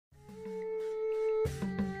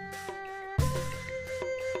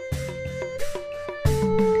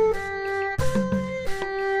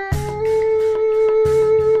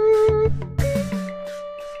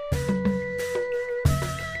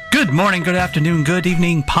Good morning, good afternoon, good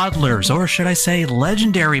evening, Podlers, or should I say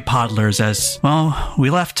legendary Podlers, as, well, we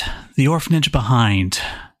left the orphanage behind.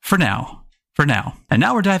 For now. And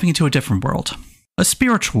now we're diving into a different world. A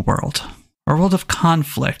spiritual world. A world of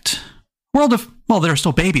conflict. World of, well, there are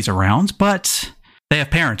still babies around, but they have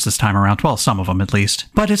parents this time around. Well, some of them at least.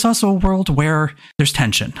 But it's also a world where there's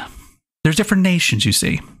tension. There's different nations, you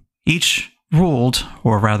see. Each ruled,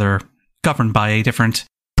 or rather governed by a different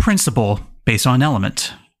principle based on an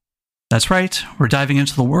element. That's right, we're diving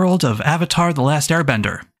into the world of Avatar: The Last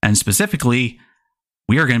Airbender. And specifically,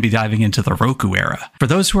 we are going to be diving into the Roku era. For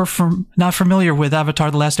those who are not familiar with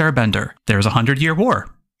Avatar: The Last Airbender, there's a 100-year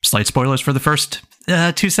war. Slight spoilers for the first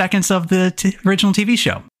 2 seconds of the original TV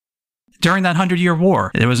show. During that 100-year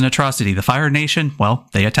war, there was an atrocity. The Fire Nation, well,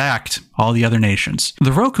 they attacked all the other nations.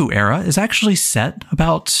 The Roku era is actually set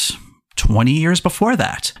about 20 years before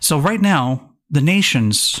that. So right now, the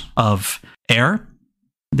nations of Air,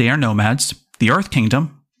 the Air Nomads, the Earth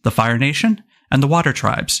Kingdom, the Fire Nation, and the Water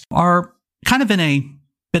Tribes are kind of in a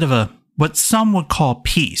bit of a, what some would call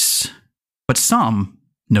peace, but some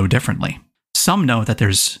know differently. Some know that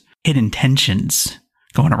there's hidden tensions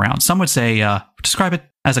going around. Some would say, describe it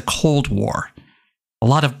as a Cold War. A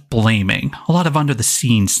lot of blaming, a lot of under the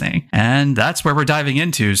scenes thing. And that's where we're diving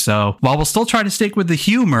into. So while we'll still try to stick with the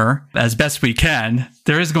humor as best we can,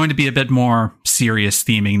 there is going to be a bit more serious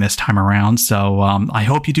theming this time around. So I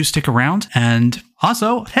hope you do stick around. And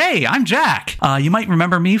also, hey, I'm Jack. You might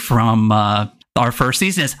remember me from our first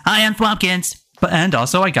season as I Am Thwompkins. And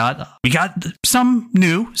also we got some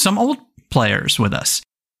old players with us.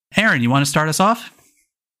 Aaron, you want to start us off?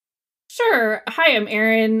 Sure. Hi, I'm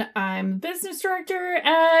Erin. I'm business director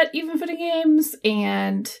at Even Footing Games,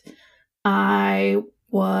 and I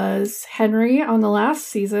was Henry on the last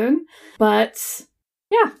season, but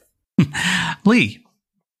yeah. Lee,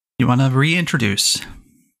 you want to reintroduce?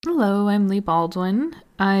 Hello, I'm Lee Baldwin.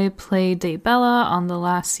 I played Daybella on the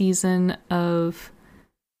last season of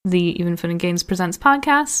the Even Footing Games Presents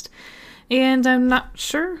podcast, and I'm not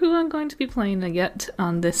sure who I'm going to be playing yet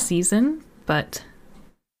on this season, but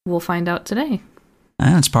we'll find out today.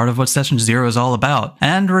 And it's part of what Session Zero is all about.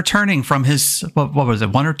 And returning from his, what was it,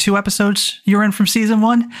 1 or 2 episodes you were in from Season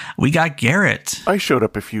 1? We got Garrett. I showed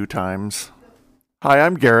up a few times. Hi,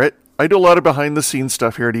 I'm Garrett. I do a lot of behind-the-scenes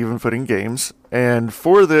stuff here at Even Footing Games. And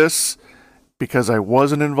for this, because I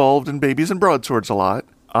wasn't involved in Babies and Broadswords a lot,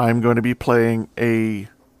 I'm going to be playing a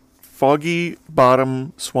Foggy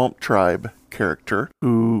Bottom Swamp Tribe character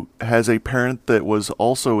who has a parent that was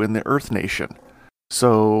also in the Earth Nation.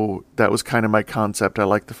 So that was kind of my concept. I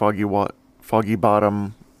like the Foggy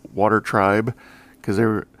Bottom Water Tribe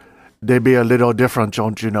because they be a little different,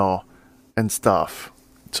 don't you know, and stuff.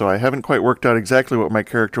 So I haven't quite worked out exactly what my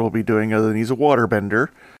character will be doing other than he's a waterbender,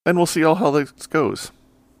 and we'll see how this goes.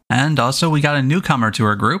 And also we got a newcomer to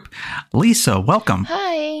our group. Lisa, welcome.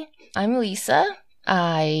 Hi, I'm Lisa.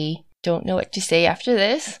 I don't know what to say after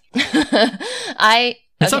this.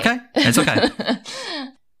 It's okay.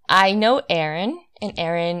 I know Aaron. And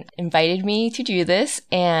Aaron invited me to do this,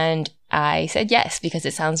 and I said yes, because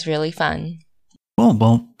it sounds really fun.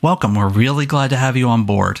 Well, welcome. We're really glad to have you on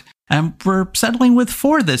board. And we're settling with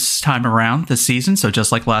 4 this time around, this season, so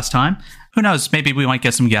just like last time. Who knows, maybe we might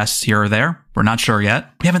get some guests here or there. We're not sure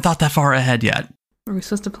yet. We haven't thought that far ahead yet. Are we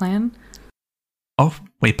supposed to plan? Oh,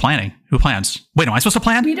 wait, planning? Who plans? Wait, am I supposed to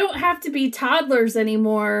plan? We don't have to be toddlers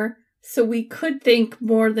anymore, so we could think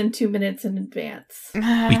more than 2 minutes in advance. We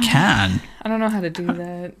can. I don't know how to do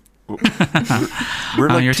that. We're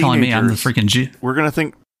like you're teenagers. telling me I'm the freaking G. We're going to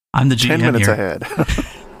think I'm the GM 10 minutes here. ahead.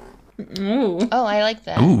 Oh, I like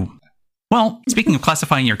that. Ooh. Well, speaking of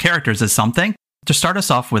classifying your characters as something, to start us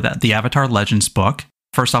off with the Avatar Legends book,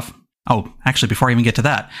 first off, actually, before I even get to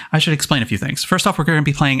that, I should explain a few things. First off, we're going to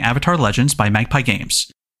be playing Avatar Legends by Magpie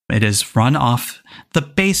Games. It is run off the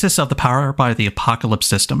basis of the Power by the Apocalypse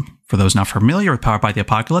system. For those not familiar with Power by the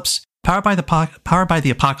Apocalypse, Power by the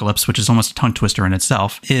Apocalypse, which is almost a tongue twister in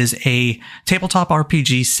itself, is a tabletop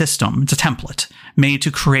RPG system. It's a template made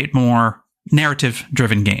to create more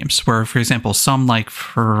narrative-driven games, where, for example, some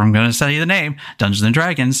I'm going to say the name, Dungeons &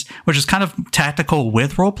 Dragons, which is kind of tactical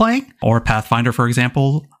with role-playing, or Pathfinder, for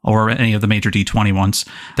example, or any of the major D20 ones.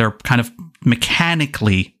 They're kind of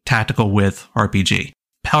mechanically tactical with RPG.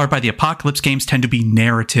 Powered by the Apocalypse games tend to be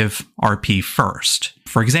narrative RP first.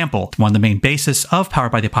 For example, one of the main bases of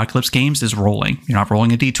Powered by the Apocalypse games is rolling. You're not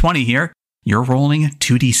rolling a D20 here. You're rolling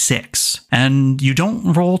 2d6. And you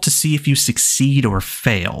don't roll to see if you succeed or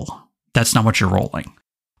fail. That's not what you're rolling.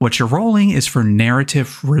 What you're rolling is for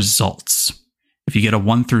narrative results. If you get a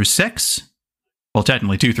 1 through 6, well,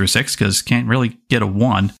 technically 2 through 6, because can't really get a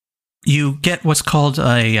 1. you get what's called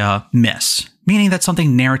a miss, meaning that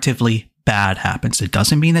something narratively bad happens. It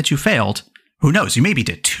doesn't mean that you failed. Who knows? You maybe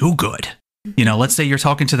did too good. You know, let's say you're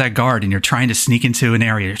talking to that guard and you're trying to sneak into an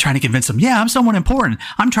area. You're trying to convince them, yeah, I'm someone important.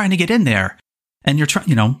 I'm trying to get in there. And you're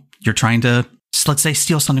trying to, let's say,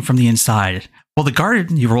 steal something from the inside. Well, the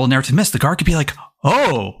guard, you roll a narrative miss. The guard could be like,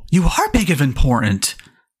 oh, you are big of important.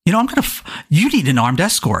 You know, you need an armed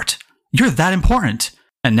escort. You're that important.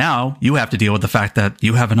 And now you have to deal with the fact that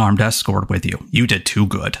you have an armed escort with you. You did too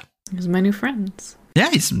good. He's my new friend. Yeah,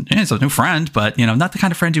 he's a new friend, but, not the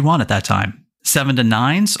kind of friend you want at that time. 7 to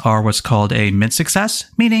 9s are what's called a mid-success,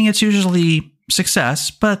 meaning it's usually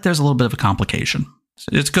success, but there's a little bit of a complication. So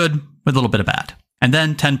it's good with a little bit of bad. And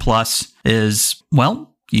then 10 plus is,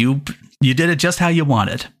 well, you did it just how you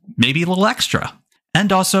wanted. Maybe a little extra.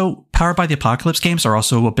 And also, Powered by the Apocalypse games are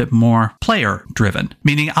also a bit more player-driven,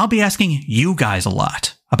 meaning I'll be asking you guys a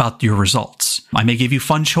lot about your results. I may give you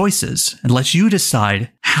fun choices and let you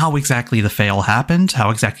decide how exactly the fail happened, how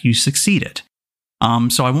exactly you succeeded.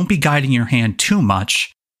 So I won't be guiding your hand too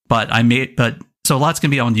much, so a lot's going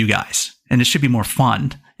to be on you guys, and it should be more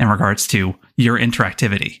fun in regards to your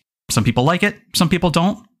interactivity. Some people like it, some people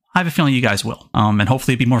don't. I have a feeling you guys will. And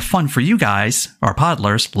hopefully it'd be more fun for you guys, our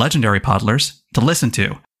podlers, legendary podlers, to listen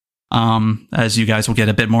to. As you guys will get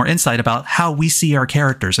a bit more insight about how we see our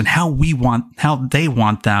characters and how they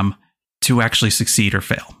want them to actually succeed or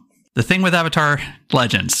fail. The thing with Avatar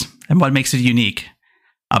Legends and what makes it unique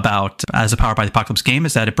as a Powered by the Apocalypse game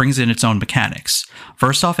is that it brings in its own mechanics.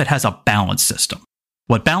 First off, it has a balance system.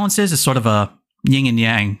 What balance is sort of a yin and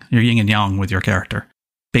yang, your yin and yang with your character.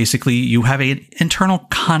 Basically, you have an internal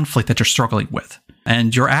conflict that you're struggling with,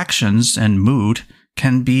 and your actions and mood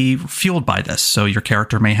can be fueled by this. So your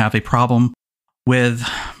character may have a problem with,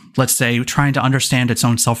 let's say, trying to understand its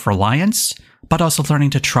own self-reliance, but also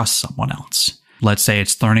learning to trust someone else. Let's say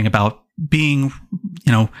it's learning about being,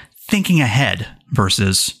 thinking ahead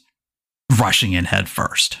versus rushing in head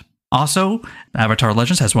first. Also, Avatar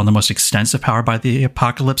Legends has one of the most extensive Powered by the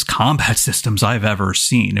Apocalypse combat systems I've ever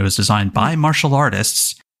seen. It was designed by martial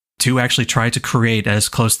artists to actually try to create as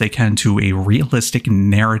close they can to a realistic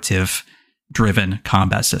narrative-driven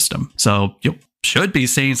combat system. So you should be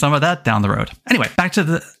seeing some of that down the road. Anyway, back to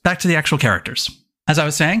the actual characters. As I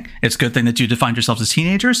was saying, it's a good thing that you defined yourselves as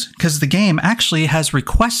teenagers, because the game actually has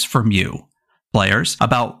requests from you, players,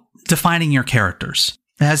 about defining your characters.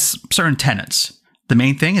 It has certain tenets. The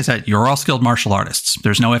main thing is that you're all skilled martial artists.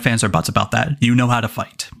 There's no ifs, ands, or buts about that. You know how to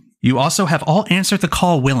fight. You also have all answered the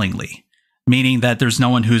call willingly, meaning that there's no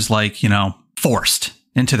one who's forced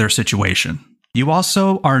into their situation. You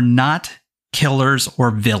also are not killers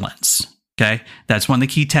or villains. Okay, that's one of the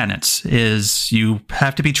key tenets, is you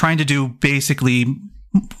have to be trying to do basically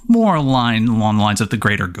more along the lines of the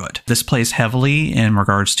greater good. This plays heavily in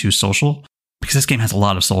regards to social, because this game has a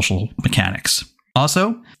lot of social mechanics.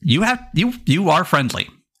 Also, you are friendly.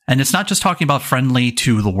 And it's not just talking about friendly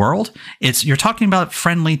to the world, you're talking about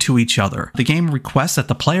friendly to each other. The game requests that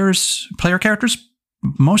the player characters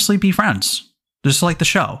mostly be friends, just like the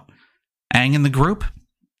show. Aang and the group,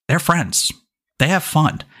 they're friends. They have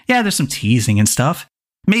fun. Yeah, there's some teasing and stuff.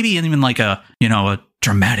 Maybe even a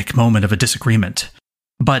dramatic moment of a disagreement.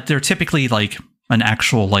 But they're typically an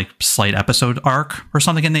actual slight episode arc or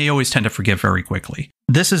something, and they always tend to forgive very quickly.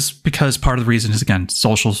 This is because part of the reason is, again,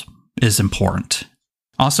 social is important.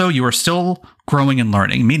 Also, you are still growing and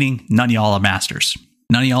learning, meaning none of y'all are masters.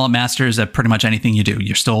 None of y'all are masters at pretty much anything you do.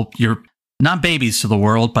 You're not babies to the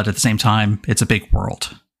world, but at the same time, it's a big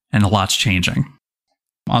world, and a lot's changing.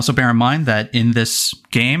 Also, bear in mind that in this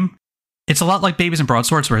game, it's a lot like Babies and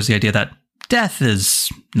Broadswords, whereas the idea that death is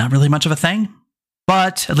not really much of a thing.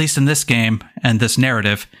 But at least in this game and this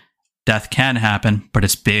narrative, death can happen, but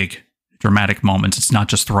it's big, dramatic moments. It's not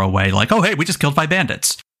just throwaway, oh, hey, we just killed 5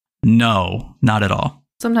 bandits. No, not at all.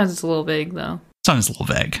 Sometimes it's a little vague, though. Sometimes it's a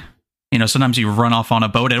little vague. Sometimes you run off on a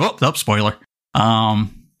boat and, spoiler.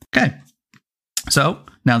 Okay. So,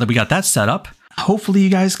 now that we got that set up, hopefully you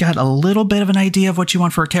guys got a little bit of an idea of what you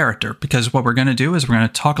want for a character, because what we're going to do is we're going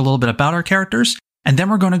to talk a little bit about our characters, and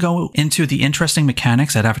then we're going to go into the interesting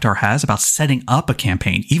mechanics that Avatar has about setting up a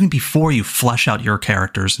campaign, even before you flesh out your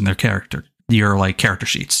characters and your character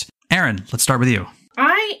sheets. Aaron, let's start with you.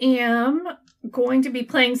 I am going to be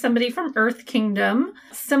playing somebody from Earth Kingdom,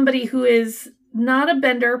 somebody who is not a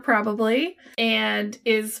bender probably, and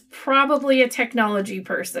is probably a technology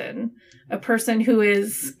person, a person who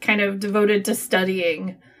is kind of devoted to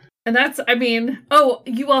studying. And that's,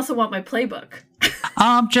 you also want my playbook.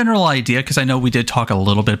 General idea, because I know we did talk a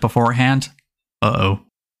little bit beforehand. Uh-oh.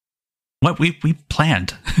 What we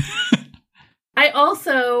planned. I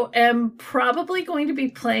also am probably going to be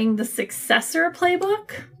playing the successor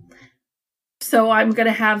playbook. So I'm going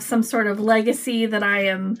to have some sort of legacy that I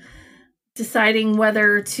am deciding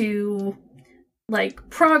whether to like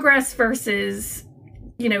progress versus,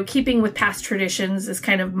 keeping with past traditions is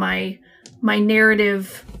kind of my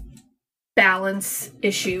narrative balance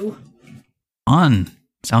issue. Fun.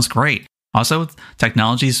 Sounds great. Also,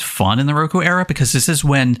 technology is fun in the Roku era because this is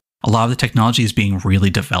when a lot of the technology is being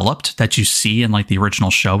really developed that you see in like the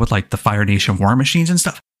original show with like the Fire Nation war machines and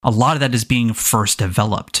stuff. A lot of that is being first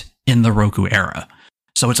developed in the Roku era.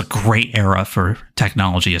 So it's a great era for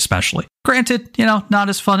technology, especially. Granted, not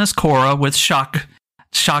as fun as Korra with shock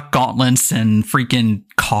gauntlets and freaking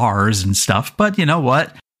cars and stuff. But you know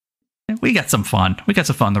what? We got some fun. We got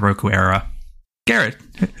some fun in the Roku era. Garrett,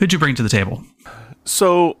 who'd you bring to the table?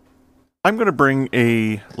 So I'm going to bring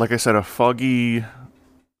a foggy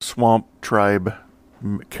swamp tribe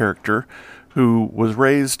character who was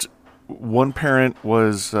raised, one parent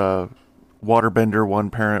was waterbender, one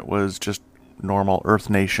parent was just normal Earth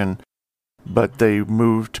Nation, but they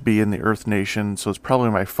moved to be in the Earth Nation, so it's probably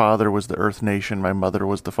my father was the Earth Nation, my mother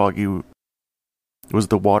was the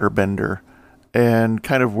waterbender, and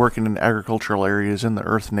kind of working in agricultural areas in the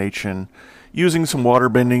Earth Nation, using some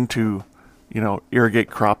waterbending to, irrigate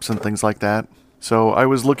crops and things like that. So I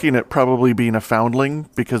was looking at probably being a foundling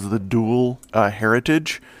because of the dual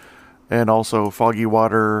heritage, and also the Foggy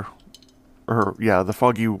Water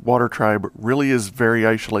tribe really is very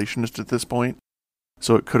isolationist at this point.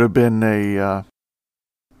 So it could have been they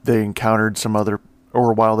encountered some other,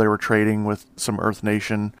 or while they were trading with some Earth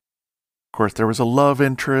Nation. Of course, there was a love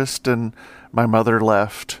interest, and my mother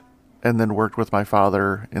left and then worked with my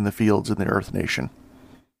father in the fields in the Earth Nation.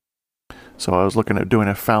 So I was looking at doing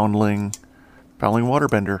a foundling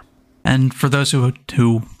waterbender. And for those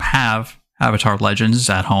who have Avatar Legends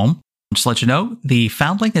at home, just to let you know, the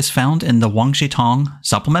foundling is found in the Wang Zitong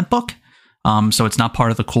supplement book. So it's not part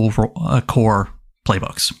of the core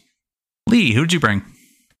playbooks. Lee, who'd you bring?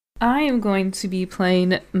 I am going to be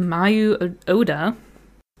playing Mayu Oda,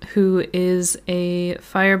 who is a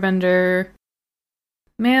firebender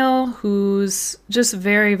male who's just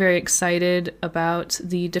very, very excited about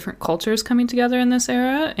the different cultures coming together in this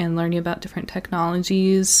era and learning about different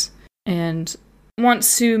technologies, and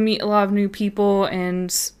wants to meet a lot of new people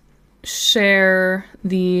and share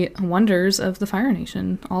the wonders of the Fire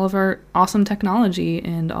Nation, all of our awesome technology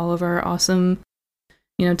and all of our awesome,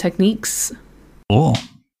 techniques. Cool.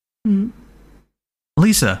 Mm-hmm.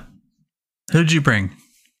 Lisa, who did you bring?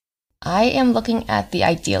 I am looking at the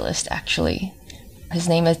idealist, actually. His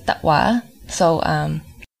name is Tatwa. So,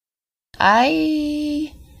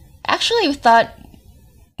 I actually thought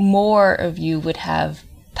more of you would have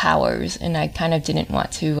powers, and I kind of didn't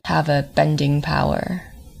want to have a bending power,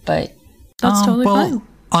 but... That's totally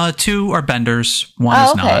fine. 2 are benders, one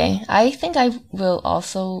is not. Okay. I think I will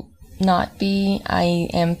also not be. I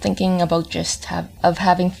am thinking about just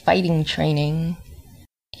having fighting training.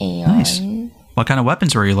 And... Nice. What kind of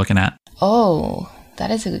weapons were you looking at? Oh, that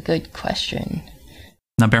is a good question.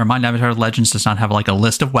 Now, bear in mind, Avatar Legends does not have like a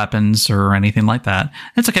list of weapons or anything like that.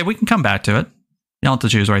 It's okay. We can come back to it. You don't have to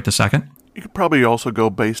choose right this second. You could probably also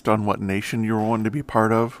go based on what nation you were wanting to be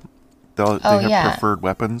part of. They have preferred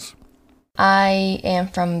weapons. I am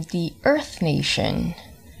from the Earth Nation.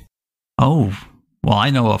 Oh, well,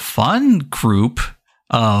 I know a fun group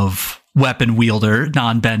of weapon wielder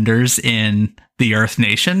non-benders in the Earth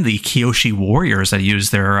Nation, the Kyoshi Warriors that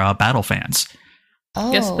use their battle fans.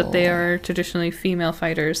 Oh. Yes, but they are traditionally female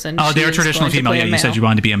fighters. And they are traditionally female. Yeah, you said you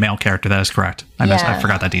wanted to be a male character. That is correct. I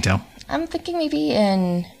forgot that detail. I'm thinking maybe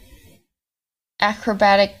in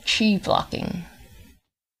acrobatic chi blocking.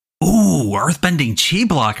 Ooh, earthbending chi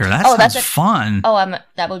blocker. That sounds fun. Oh,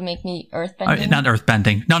 that would make me earthbending? Not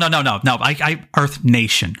earthbending. No. I Earth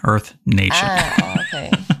Nation. Earth Nation. Ah,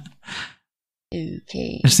 okay.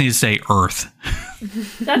 Okay. I just need to say Earth.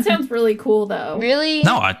 That sounds really cool, though. Really?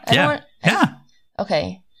 No, yeah.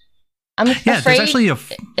 Okay. I'm afraid actually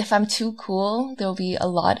if I'm too cool, there'll be a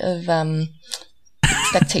lot of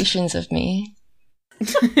expectations of me.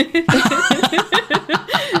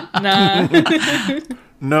 Nah.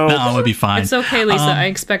 No, it would be fine. It's okay, Lisa. I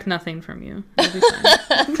expect nothing from you. It'll be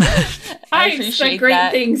fine. I expect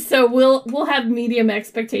great things, so we'll have medium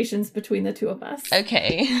expectations between the two of us.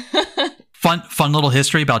 Okay. Fun little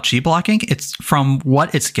history about chi blocking. It's from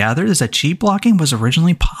what it's gathered is that chi blocking was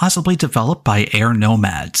originally possibly developed by air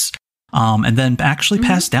nomads, and then actually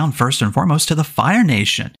passed down first and foremost to the Fire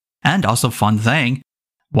Nation. And also, fun thing,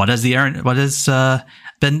 what has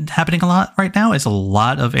been happening a lot right now is a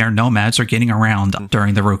lot of air nomads are getting around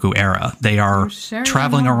during the Roku era. They are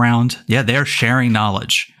traveling around. Yeah, they're sharing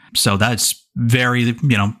knowledge. So that's very,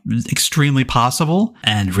 extremely possible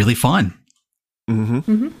and really fun.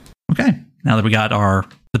 Okay, now that we got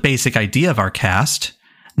the basic idea of our cast,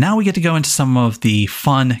 now we get to go into some of the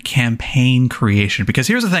fun campaign creation. Because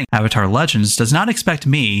here's the thing, Avatar Legends does not expect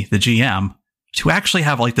me, the GM, to actually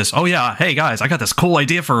have like this, oh yeah, hey guys, I got this cool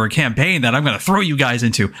idea for a campaign that I'm going to throw you guys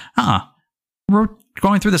into. We're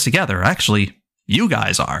going through this together. Actually, you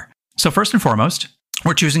guys are. So first and foremost,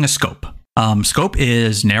 we're choosing a scope. Scope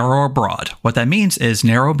is narrow or broad. What that means is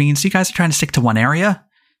narrow means you guys are trying to stick to one area.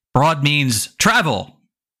 Broad means travel.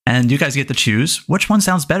 And you guys get to choose which one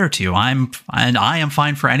sounds better to you. I am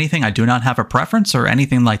fine for anything. I do not have a preference or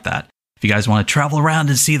anything like that. If you guys want to travel around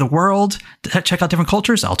and see the world, check out different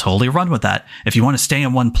cultures, I'll totally run with that. If you want to stay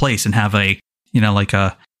in one place and have a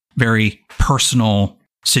very personal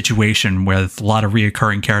situation with a lot of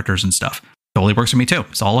reoccurring characters and stuff, totally works for me too.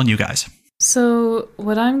 It's all on you guys. So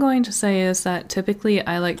what I'm going to say is that typically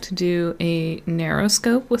I like to do a narrow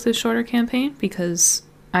scope with a shorter campaign because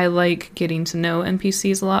I like getting to know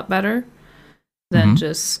NPCs a lot better than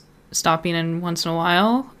just stopping in once in a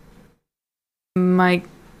while. My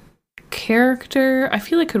character, I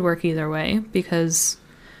feel it could work either way because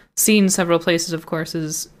seeing several places, of course,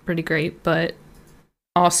 is pretty great, but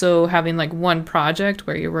also having like one project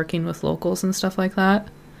where you're working with locals and stuff like that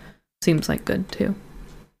seems like good too.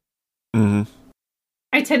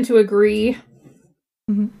 I tend to agree.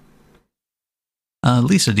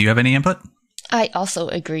 Lisa, do you have any input? I also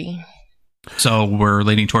agree. So we're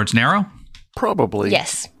leaning towards narrow? Probably.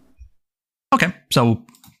 Yes. Okay, so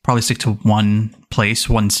probably stick to one place,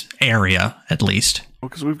 one area at least. Well,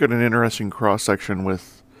 because we've got an interesting cross-section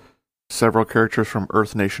with several characters from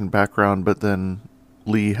Earth Nation background, but then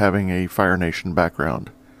Lee having a Fire Nation background.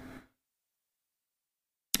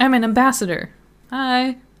 I'm an ambassador.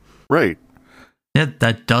 Hi. Right. Yeah,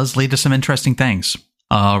 that does lead to some interesting things.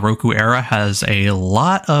 Roku Era has a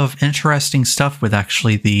lot of interesting stuff with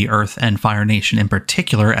actually the Earth and Fire Nation in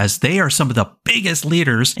particular, as they are some of the biggest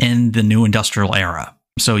leaders in the new industrial era.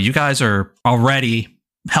 So you guys are already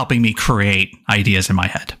helping me create ideas in my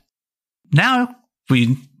head. Now,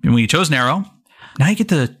 when we chose narrow, now you get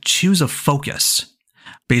to choose a focus.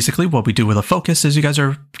 Basically, what we do with a focus is you guys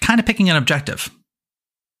are kind of picking an objective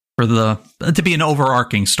to be an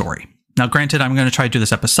overarching story. Now, granted, I'm going to try to do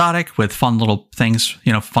this episodic with fun little things,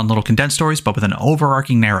 fun little condensed stories, but with an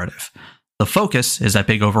overarching narrative. The focus is that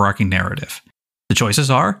big overarching narrative. The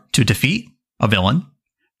choices are to defeat a villain,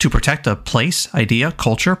 to protect a place, idea,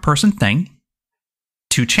 culture, person, thing,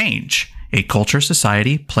 to change a culture,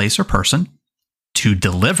 society, place, or person, to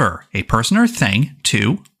deliver a person or thing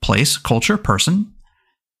to place, culture, person,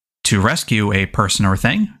 to rescue a person or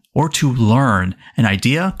thing, or to learn an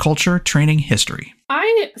idea, culture, training, history.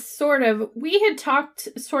 We had talked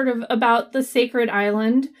sort of about the Sacred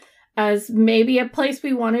Island as maybe a place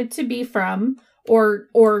we wanted to be from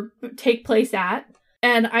or take place at.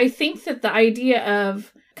 And I think that the idea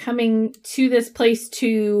of coming to this place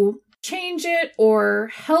to change it or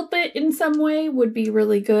help it in some way would be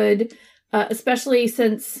really good, especially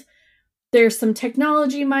since there's some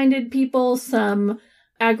technology-minded people, some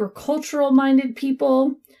agricultural-minded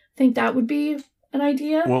people. I think that would be an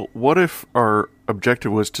idea. Well, what if our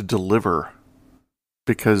objective was to deliver?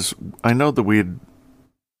 Because I know that we had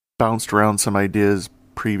bounced around some ideas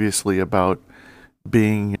previously about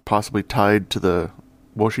being possibly tied to the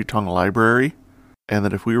Woshitong Library, and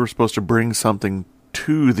that if we were supposed to bring something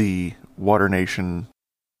to the Water Nation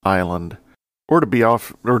island, or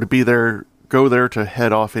to go there to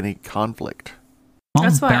head off any conflict. Well,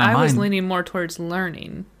 that's why I was leaning more towards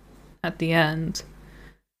learning at the end.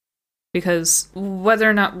 Because whether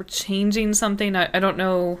or not we're changing something, I don't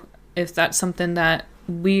know if that's something that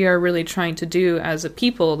we are really trying to do as a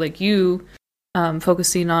people. Like you,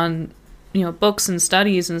 focusing on, books and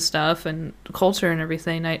studies and stuff and culture and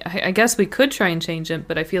everything. I guess we could try and change it,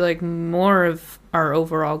 but I feel like more of our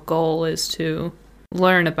overall goal is to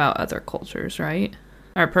learn about other cultures, right?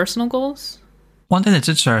 Our personal goals. One thing that's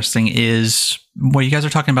interesting is what you guys are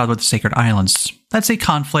talking about with the Sacred Islands. That's a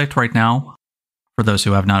conflict right now. For those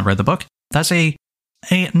who have not read the book, that's an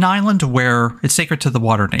island where it's sacred to the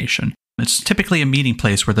Water Nation. It's typically a meeting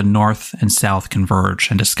place where the North and South converge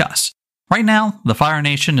and discuss. Right now, the Fire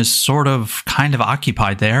Nation is sort of kind of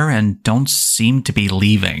occupied there and don't seem to be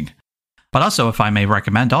leaving. But also, if I may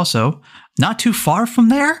recommend also, not too far from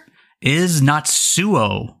there is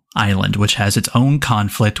Natsuo Island, which has its own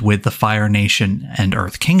conflict with the Fire Nation and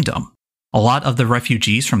Earth Kingdom. a lot of the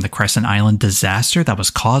refugees from the Crescent Island disaster that was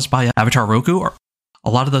caused by Avatar Roku, or a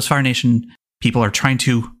lot of those Fire Nation people are trying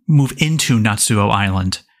to move into Natsuo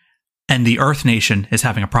Island. And the Earth Nation is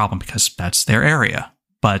having a problem because that's their area.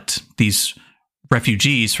 But these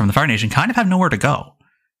refugees from the Fire Nation kind of have nowhere to go.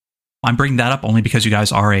 I'm bringing that up only because you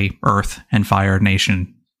guys are a Earth and Fire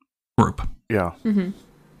Nation group. Yeah. Mm-hmm.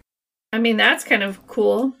 I mean, that's kind of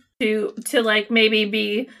cool to like maybe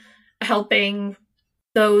be helping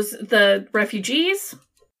the refugees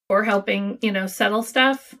or helping, settle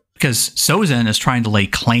stuff. Because Sozin is trying to lay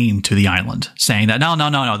claim to the island, saying that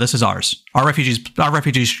no, this is ours. Our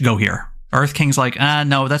refugees should go here. Earth King's like,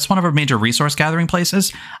 no, that's one of our major resource gathering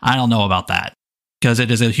places. I don't know about that. Because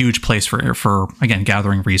it is a huge place for again,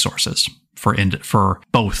 gathering resources for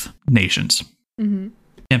both nations. Mm-hmm.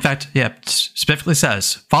 In fact, it specifically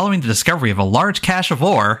says, following the discovery of a large cache of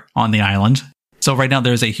ore on the island. So right now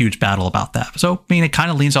there's a huge battle about that. So, I mean, it kind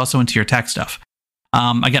of leans also into your tech stuff.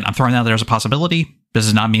 Again, I'm throwing out there's a possibility. This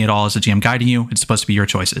is not me at all as a GM guiding you. It's supposed to be your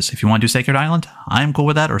choices. If you want to do Sacred Island, I'm cool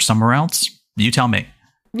with that, or somewhere else. You tell me.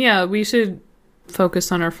 Yeah, we should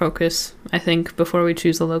focus on our focus, I think, before we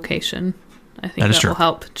choose a location. I think that will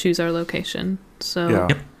help choose our location. So,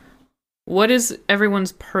 Yeah. What is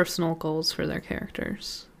everyone's personal goals for their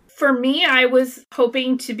characters? For me, I was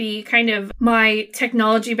hoping to be my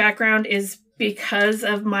technology background is because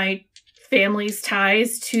of my family's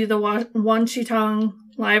ties to the Wanshitong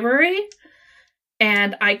Library.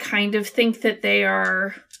 And I kind of think that they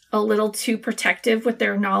are a little too protective with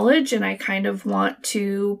their knowledge, and I kind of want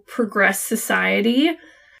to progress society.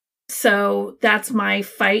 So that's my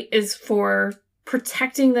fight, is for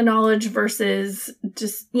protecting the knowledge versus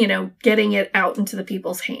just, getting it out into the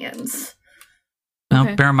people's hands.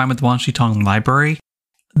 Now, bear in mind with the Wanshitong Library,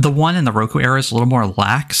 the one in the Roku era is a little more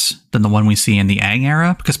lax than the one we see in the Aang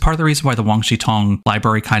era, because part of the reason why the Wanshitong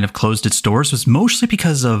Library kind of closed its doors was mostly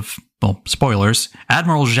because of, well, spoilers,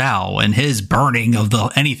 Admiral Zhao and his burning of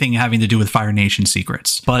anything having to do with Fire Nation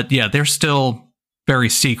secrets. But yeah, they're still very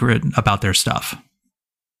secret about their stuff.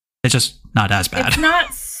 It's just not as bad. It's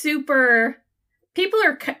not super... People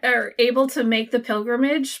are able to make the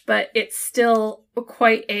pilgrimage, but it's still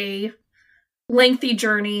quite a lengthy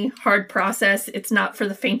journey, hard process. It's not for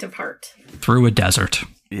the faint of heart. Through a desert.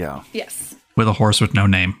 Yeah. Yes. With a horse with no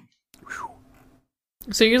name.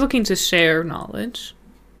 So you're looking to share knowledge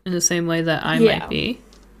in the same way that I might be.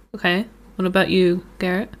 Okay. What about you,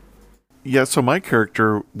 Garrett? Yeah, so my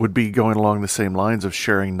character would be going along the same lines of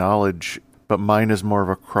sharing knowledge, but mine is more of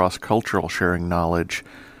a cross-cultural sharing knowledge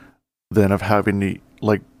than of having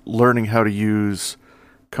to, learning how to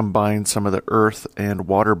combine some of the earth and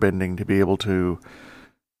water bending to be able to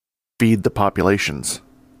feed the populations.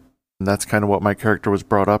 And that's kind of what my character was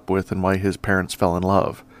brought up with and why his parents fell in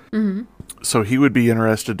love. Mm-hmm. So he would be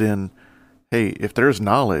interested in, hey, if there's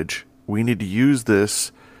knowledge, we need to use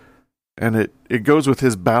this. And it goes with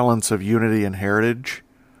his balance of unity and heritage,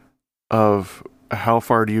 of how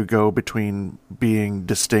far do you go between being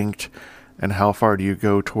distinct and how far do you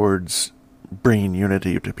go towards bringing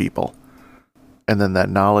unity to people. And then that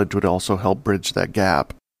knowledge would also help bridge that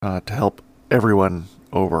gap to help everyone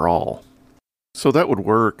overall. So that would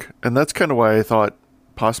work. And that's kind of why I thought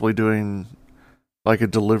possibly doing like a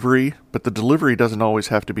delivery, but the delivery doesn't always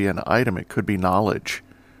have to be an item. It could be knowledge.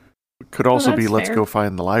 It could also be let's go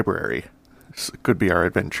find the library. It could be our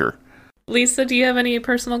adventure. Lisa, do you have any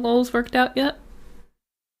personal goals worked out yet?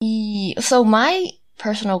 So my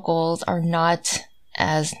personal goals are not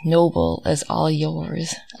as noble as all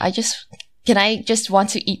yours. Can I just want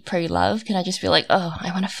to eat, pray, love? Can I just be like, oh,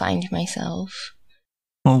 I want to find myself?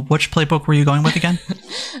 Well, which playbook were you going with again?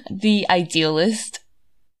 The Idealist.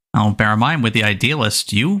 Oh, bear in mind, with the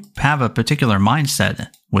Idealist, you have a particular mindset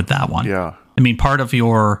with that one. Yeah. I mean, part of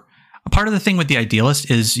the thing with the Idealist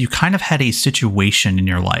is you kind of had a situation in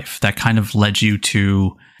your life that kind of led you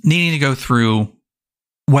to needing to go through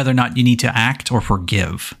whether or not you need to act or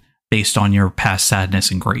forgive based on your past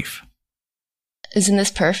sadness and grief. Isn't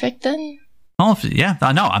this perfect then? Oh yeah,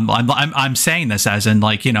 no, I'm saying this as in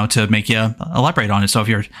to make you elaborate on it. So if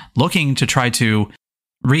you're looking to try to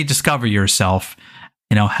rediscover yourself,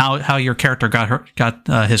 how your character got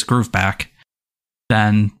his groove back,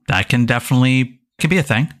 then that can be a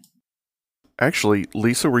thing. Actually,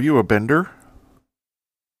 Lisa, were you a bender?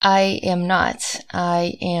 I am not.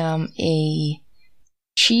 I am a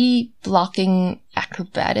chi blocking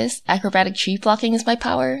acrobatic chi blocking is my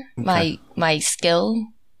power. Okay. My skill.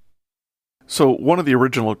 So one of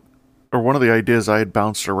the ideas I had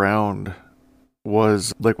bounced around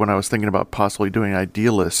was, like, when I was thinking about possibly doing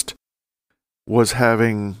Idealist, was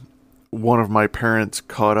having one of my parents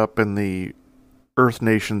caught up in the Earth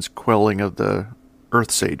Nation's quelling of the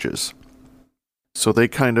Earth Sages. So they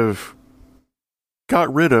kind of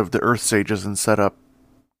got rid of the Earth Sages and set up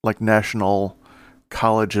like national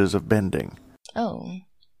colleges of bending. Oh.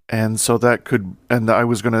 And so that could, and I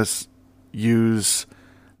was going to use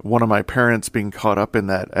one of my parents being caught up in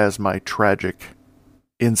that as my tragic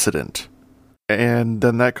incident. And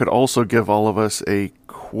then that could also give all of us a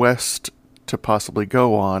quest to possibly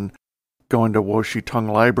go on, going to Woshi Tung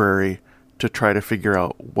Library to try to figure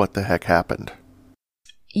out what the heck happened.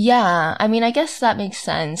 Yeah, I mean, I guess that makes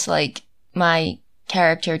sense. Like, my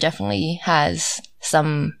character definitely has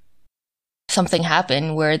something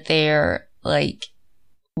happen where they're like,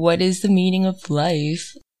 what is the meaning of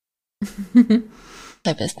life?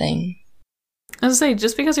 Type of thing. I was gonna say,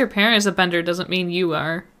 just because your parent is a bender doesn't mean you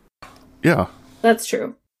are. Yeah. That's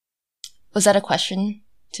true. Was that a question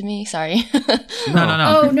to me? Sorry.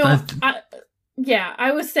 No. Oh, no.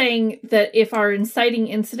 I was saying that if our inciting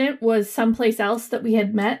incident was someplace else that we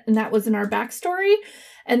had met, and that was in our backstory,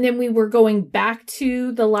 and then we were going back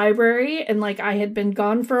to the library, and like I had been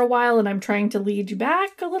gone for a while, and I'm trying to lead you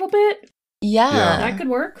back a little bit. Yeah. That could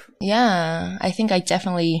work. Yeah. I think I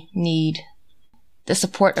definitely need the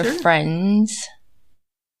support of friends.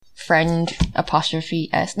 Friend apostrophe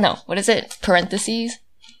S. No, what is it? Parentheses.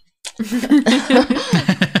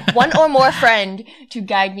 One or more friend to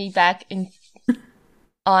guide me back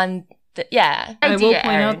on the I will point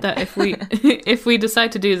out that if we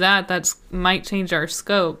decide to do that, that's might change our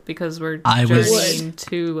scope because we're journeying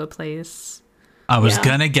to a place. I was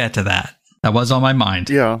gonna get to that. That was on my mind.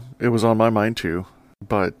 Yeah, it was on my mind too.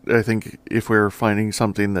 But I think if we're finding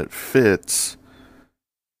something that fits...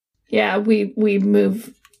 Yeah, we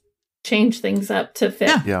change things up to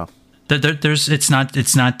fit. Yeah. It's not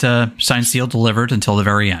signed, sealed, delivered until the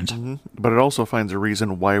very end. Mm-hmm. But it also finds a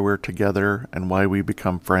reason why we're together and why we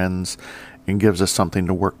become friends and gives us something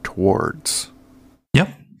to work towards. Yep.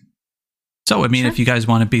 So, I mean, if you guys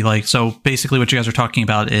want to be like... So, basically what you guys are talking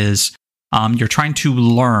about is you're trying to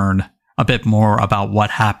learn a bit more about what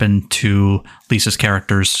happened to Lisa's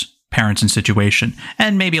character's parents and situation.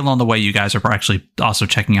 And maybe along the way, you guys are actually also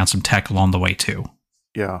checking out some tech along the way, too.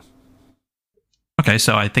 Yeah. Okay,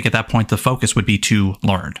 so I think at that point, the focus would be to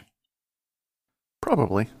learn.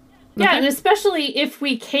 Probably. Yeah, and especially if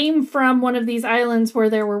we came from one of these islands where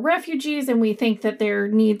there were refugees and we think that there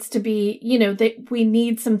needs to be, that we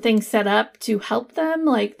need some things set up to help them,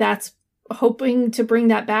 like that's hoping to bring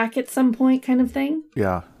that back at some point kind of thing.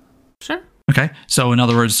 Yeah. Sure. Okay, so in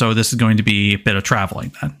other words, this is going to be a bit of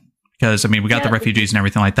traveling then. Because, I mean, we got the refugees and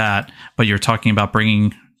everything like that, but you're talking about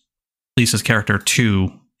bringing Lisa's character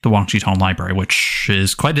to the Wangchi Tong Library, which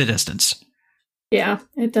is quite a distance. Yeah,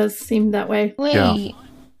 it does seem that way. Wait, yeah.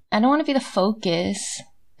 I don't want to be the focus.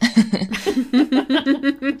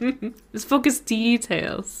 Just focus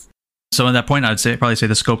details. So at that point, I'd probably say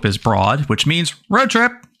the scope is broad, which means road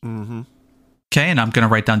trip. Mm-hmm. Okay, and I'm going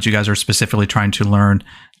to write down that you guys are specifically trying to learn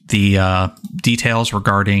the details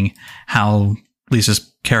regarding how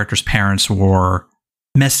Lisa's character's parents were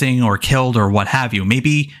missing or killed or what have you.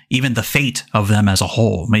 Maybe even the fate of them as a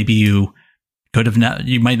whole. Maybe you could have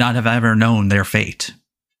you might not have ever known their fate.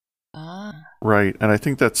 Right, and I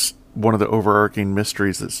think that's one of the overarching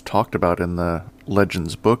mysteries that's talked about in the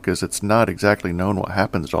Legends book is it's not exactly known what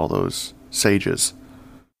happens to all those sages.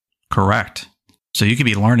 Correct. So you could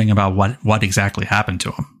be learning about what exactly happened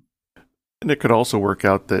to them. And it could also work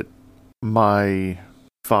out that my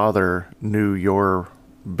father knew your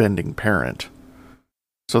bending parent.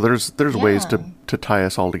 So there's ways to tie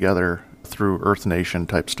us all together through Earth Nation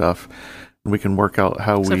type stuff. And we can work out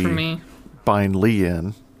how we bind Lee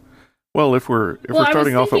in. Well, if we're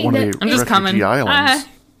starting off at one of the refugee islands.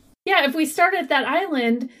 Yeah, if we start at that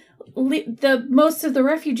island, the most of the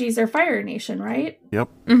refugees are Fire Nation, right? Yep.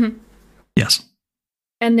 Mm-hmm. Yes.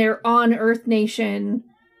 And they're on Earth Nation,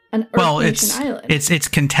 Nation island. It's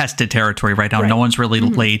contested territory right now. Right. No one's really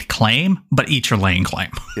laid claim, but each are laying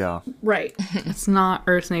claim. Yeah. Right. It's not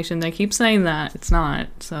Earth Nation. They keep saying that. It's not.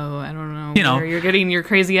 So I don't know where you're getting your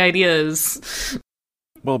crazy ideas.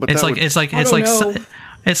 Well, but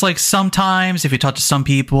it's like sometimes if you talk to some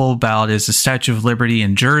people about is the Statue of Liberty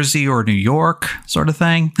in Jersey or New York sort of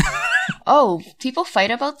thing. Oh, people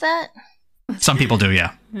fight about that? Some people do,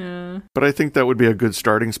 yeah. But I think that would be a good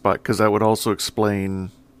starting spot because that would also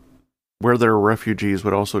explain where there are refugees,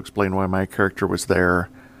 would also explain why my character was there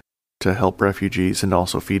to help refugees and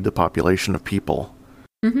also feed the population of people.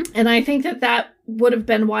 Mm-hmm. And I think that would have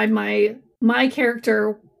been why my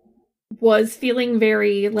character was feeling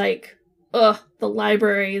very like, the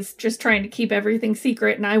library is just trying to keep everything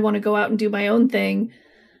secret and I want to go out and do my own thing.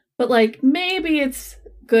 But like, maybe it's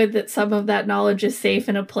good that some of that knowledge is safe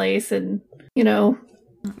in a place, and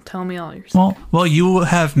Tell me all your stuff. Well, you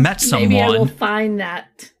have met someone. maybe I will find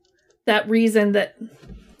that reason that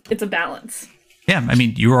it's a balance. Yeah, I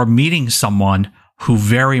mean, you are meeting someone who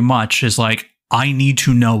very much is like, I need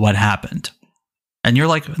to know what happened. And you're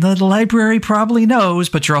like, the library probably knows,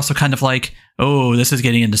 but you're also kind of like, oh, this is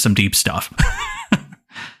getting into some deep stuff.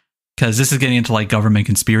 Because this is getting into like government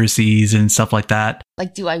conspiracies and stuff like that.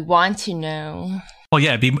 Like, do I want to know? Well,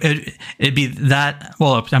 yeah, it'd be that.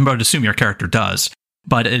 Well, I'm going to assume your character does.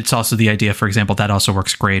 But it's also the idea, for example, that also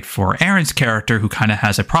works great for Aaron's character, who kind of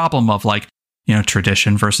has a problem of like,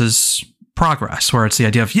 tradition versus progress, where it's the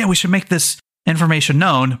idea of, yeah, we should make this information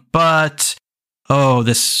known, but, oh,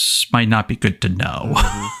 this might not be good to know.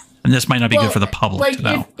 Mm-hmm. And this might not be good for the public to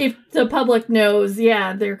know. If the public knows,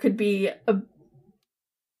 yeah, there could be a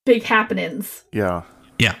big happenings. Yeah.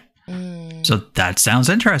 Yeah. So that sounds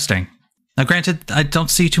interesting. Now, granted, I don't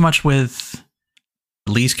see too much with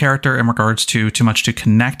Lee's character in regards to too much to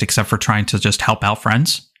connect, except for trying to just help out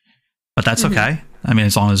friends. But that's okay. I mean,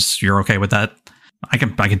 as long as you're okay with that, I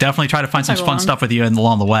can definitely try to find some fun stuff with you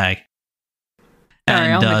along the way.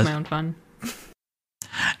 Sorry, I'll make my own fun.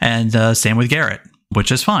 And same with Garrett,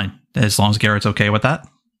 which is fine as long as Garrett's okay with that.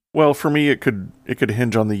 Well, for me, it could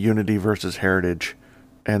hinge on the unity versus heritage,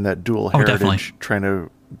 and that dual heritage trying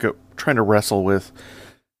to wrestle with.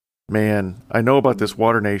 Man, I know about this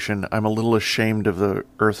Water Nation. I'm a little ashamed of the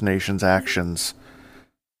Earth Nation's actions.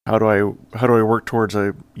 How do I work towards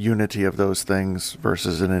a unity of those things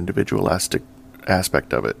versus an individualistic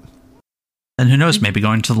aspect of it? And who knows? Maybe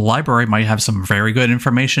going to the library might have some very good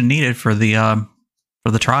information needed for the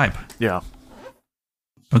tribe. Yeah.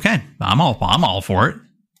 Okay, I'm all for it.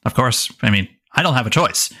 Of course, I mean, I don't have a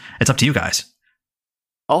choice. It's up to you guys.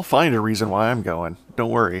 I'll find a reason why I'm going. Don't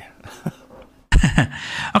worry.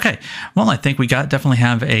 Okay, well, I think we definitely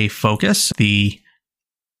have a focus. The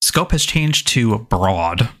scope has changed to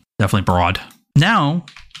broad. Definitely broad. Now,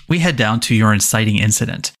 we head down to your inciting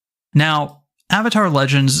incident. Now, Avatar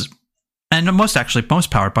Legends, and most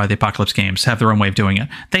powered by the Apocalypse games, have their own way of doing it.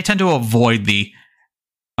 They tend to avoid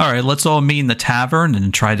all right, let's all meet in the tavern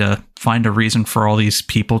and try to find a reason for all these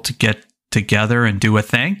people to get together and do a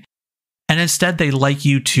thing. And instead, they like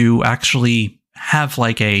you to actually have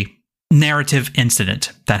like a narrative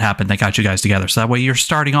incident that happened that got you guys together. So that way you're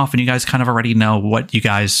starting off and you guys kind of already know what you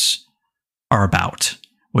guys are about,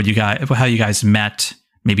 how you guys met,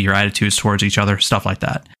 maybe your attitudes towards each other, stuff like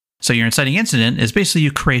that. So your inciting incident is basically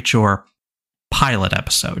you create your pilot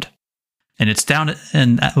episode. And it's down,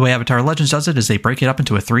 and the way Avatar Legends does it is they break it up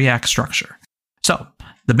into a 3-act structure. So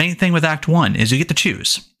the main thing with Act 1 is you get to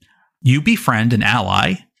choose. You befriend an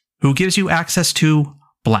ally who gives you access to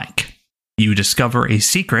blank. You discover a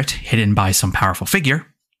secret hidden by some powerful figure.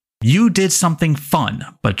 You did something fun,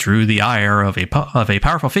 but drew the ire of a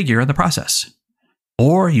powerful figure in the process.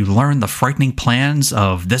 Or you learn the frightening plans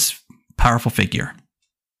of this powerful figure.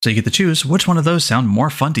 So you get to choose which one of those sound more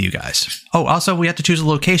fun to you guys. Oh, also, we have to choose a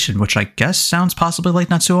location, which I guess sounds possibly like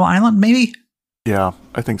Natsuo Island, maybe? Yeah,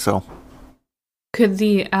 I think so. Could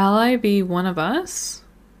the ally be one of us?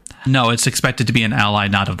 No, it's expected to be an ally,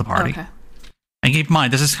 not of the party. Okay. And keep in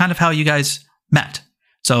mind, this is kind of how you guys met.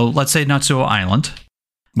 So let's say Natsuo Island.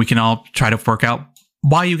 We can all try to work out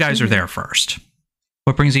why you guys are there first.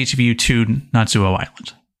 What brings each of you to Natsuo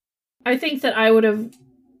Island? I think that I would have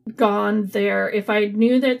gone there if I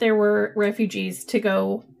knew that there were refugees to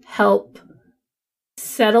go help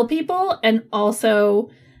settle people and also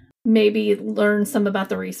maybe learn some about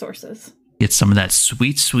the resources. Get some of that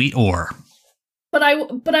sweet, sweet ore. But I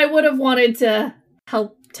would have wanted to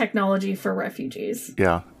help technology for refugees.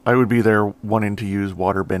 Yeah, I would be there wanting to use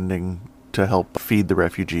water bending to help feed the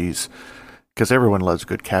refugees because everyone loves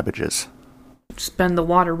good cabbages. Just bend the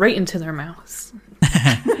water right into their mouths.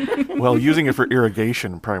 Well, using it for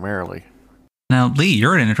irrigation primarily. Now, Lee,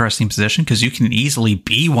 you're in an interesting position because you can easily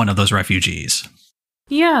be one of those refugees.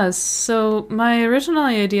 Yeah, so my original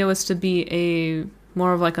idea was to be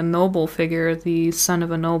more of like a noble figure, the son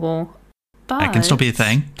of a noble. But that can still be a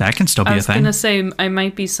thing. I was going to say I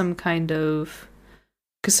might be some kind of,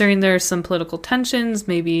 considering there are some political tensions,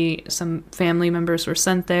 maybe some family members were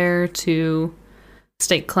sent there to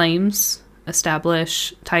stake claims,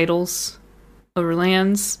 establish titles over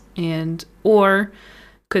lands, or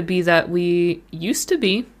could be that we used to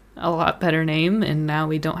be a lot better name and now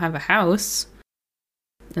we don't have a house.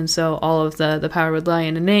 And so all of the power would lie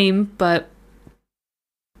in a name, but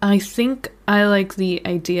I think I like the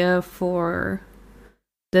idea for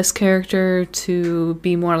this character to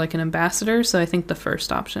be more like an ambassador, so I think the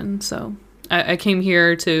first option. So I came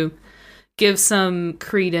here to give some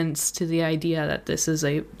credence to the idea that this is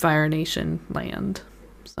a Fire Nation land.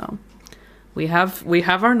 So we have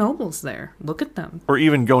our nobles there. Look at them. Or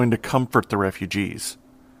even going to comfort the refugees.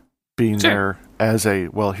 Being there as a,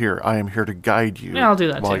 well, here, I am here to guide you Yeah, I'll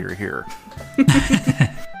do that while too. you're here.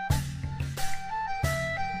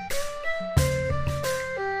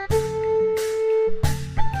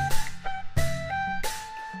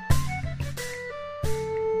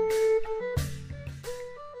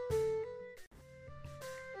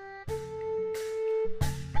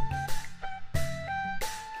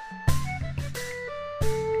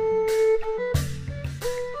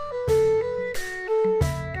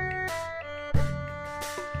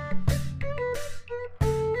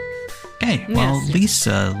 Okay, well, Yes.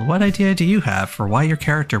 Lisa, what idea do you have for why your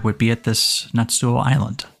character would be at this Natsuo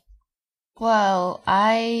Island? Well,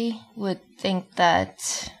 I would think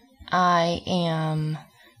that I am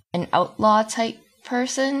an outlaw type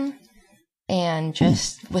person, and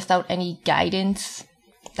just without any guidance,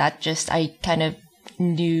 I kind of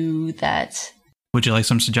knew that. Would you like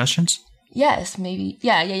some suggestions? Yes, maybe.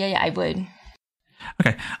 Yeah, I would.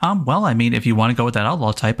 Okay. Well, I mean, if you want to go with that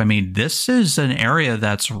outlaw type, I mean, this is an area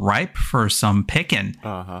that's ripe for some picking.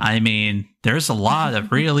 Uh-huh. I mean, there's a lot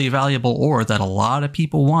of really valuable ore that a lot of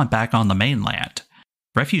people want back on the mainland.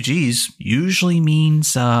 Refugees usually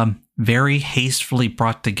means very hastily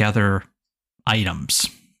brought together items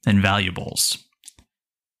and valuables.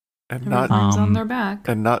 And Everyone's not on their back.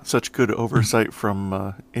 and not such good oversight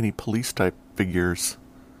from any police type figures.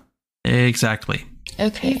 Exactly.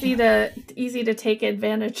 Okay. Easy to take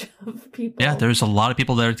advantage of people. Yeah, there's a lot of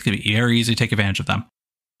people there. It's going to be very easy to take advantage of them.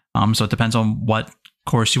 So it depends on what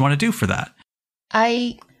course you want to do for that.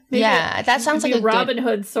 That sounds like a Robin good.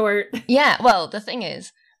 Hood sort. Yeah, well, the thing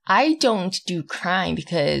is, I don't do crime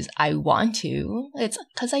because I want to. It's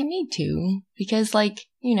because I need to. Because,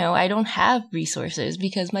 I don't have resources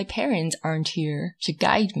because my parents aren't here to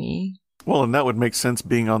guide me. Well, and that would make sense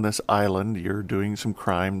being on this island. You're doing some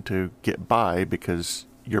crime to get by because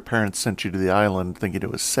your parents sent you to the island thinking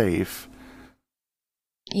it was safe.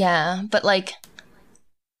 Yeah, but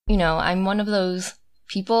I'm one of those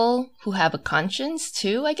people who have a conscience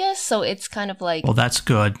too, I guess. So it's kind of like, Well, that's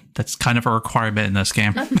good. That's kind of a requirement in this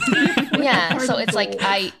game. yeah. So it's like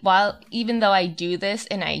even though I do this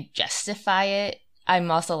and I justify it,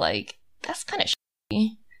 I'm also like, that's kind of shitty.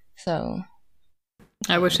 So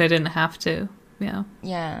I wish I didn't have to. Yeah.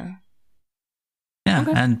 yeah. Yeah,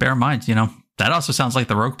 Okay. and bear in mind, that also sounds like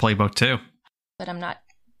the Rogue playbook too. But I'm not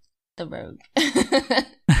the rogue.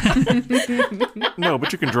 No,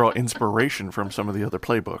 but you can draw inspiration from some of the other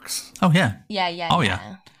playbooks. Oh, yeah. Yeah. Oh,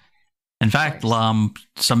 yeah. In fact, course.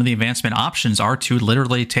 some of the advancement options are to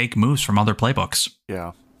literally take moves from other playbooks.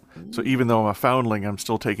 Yeah. So even though I'm a foundling, I'm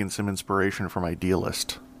still taking some inspiration from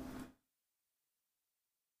Idealist.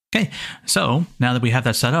 Okay, so now that we have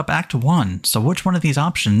that set up, Act 1. So which one of these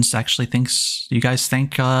options actually you guys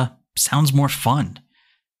think sounds more fun?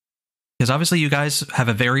 Because obviously you guys have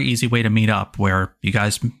a very easy way to meet up where you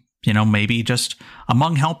guys, maybe just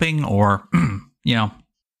among helping or,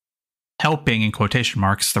 helping in quotation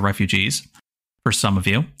marks the refugees for some of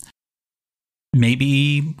you.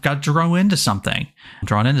 Maybe got drawn into something,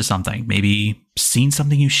 maybe seen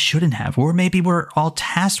something you shouldn't have, or maybe we're all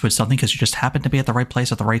tasked with something because you just happened to be at the right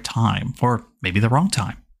place at the right time, or maybe the wrong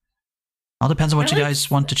time. All depends on what you guys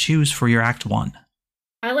want to choose for your Act 1.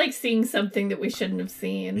 I like seeing something that we shouldn't have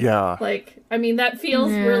seen. Yeah. That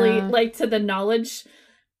feels really to the knowledge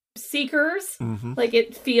seekers. Mm-hmm.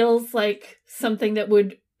 It feels like something that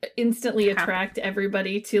would instantly attract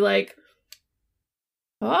everybody to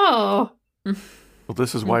oh. Well,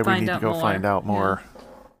 this is why we need to go find out more.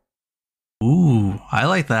 Ooh, I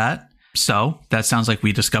like that. So that sounds like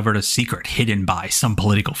we discovered a secret hidden by some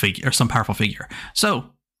political figure or some powerful figure.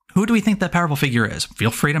 So who do we think that powerful figure is? Feel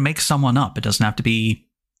free to make someone up. It doesn't have to be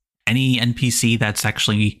any NPC that's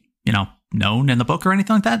actually, known in the book or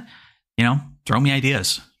anything like that. Throw me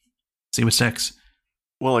ideas. See what sticks.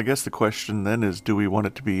 Well, I guess the question then is, do we want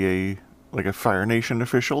it to be a Fire Nation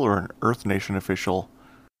official or an Earth Nation official?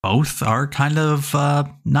 Both are kind of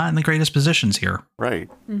not in the greatest positions here. Right.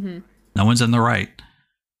 Mm-hmm. No one's in the right.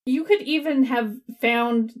 You could even have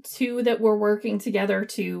found two that were working together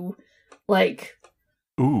to,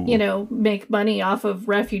 Ooh. make money off of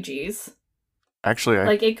refugees. Actually,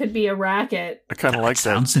 It could be a racket. I kind of like that.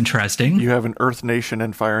 Sounds interesting. You have an Earth Nation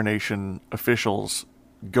and Fire Nation officials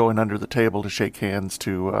going under the table to shake hands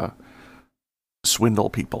to swindle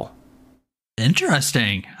people.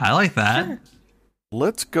 Interesting. I like that. Sure.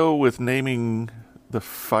 Let's go with naming the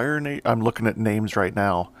Fire Nation. I'm looking at names right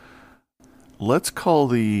now. Let's call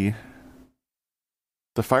the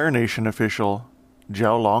the Fire Nation official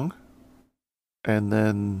Zhao Long, and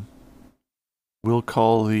then we'll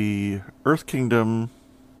call the Earth Kingdom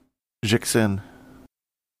Jixin.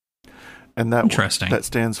 And Interesting. that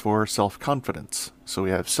stands for self-confidence. So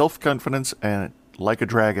we have self-confidence and like a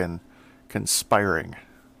dragon, conspiring.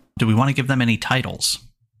 Do we want to give them any titles?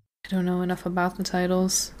 I don't know enough about the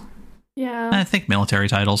titles. Yeah. I think military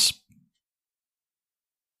titles.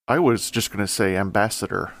 I was just going to say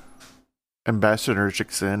ambassador. Ambassador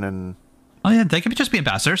Jixin and... Oh yeah, they could just be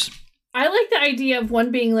ambassadors. I like the idea of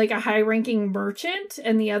one being like a high-ranking merchant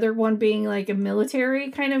and the other one being like a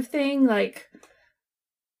military kind of thing, like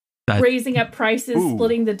raising up prices, Ooh.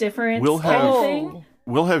 splitting the difference We'll kind of have- thing.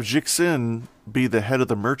 We'll have Jixin be the head of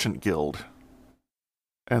the merchant guild.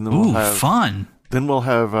 And then Ooh, fun. Then we'll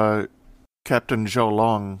have Captain Zhao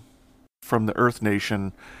Long from the Earth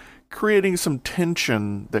Nation creating some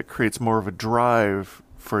tension that creates more of a drive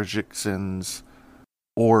for Jixin's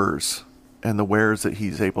ores and the wares that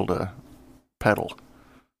he's able to peddle.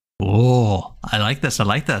 Oh, I like this. So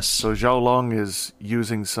Zhao Long is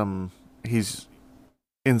he's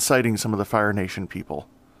inciting some of the Fire Nation people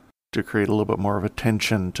to create a little bit more of a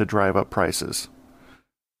tension to drive up prices.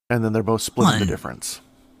 And then they're both splitting the Fun. difference.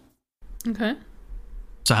 Okay.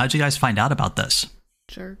 So how'd you guys find out about this?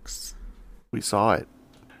 Jerks. We saw it.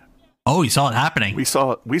 Oh, you saw it happening. We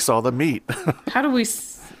saw the meet. How do we...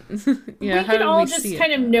 We how can do all we just see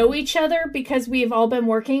kind it? of know each other because we've all been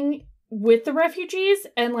working with the refugees,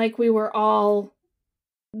 and like we were all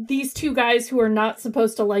these two guys who are not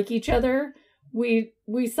supposed to like each other. We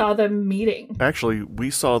saw them meeting. Actually, we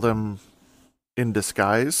saw them in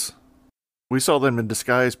disguise. We saw them in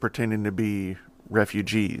disguise pretending to be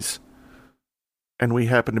refugees. And we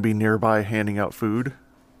happened to be nearby handing out food.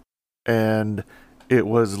 And it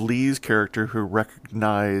was Lee's character who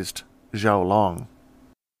recognized Zhao Long.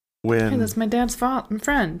 Hey, that's my dad's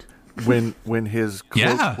friend. When his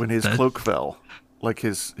cloak, cloak fell, like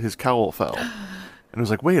his cowl fell. And it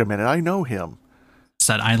was like, wait a minute, I know him. It's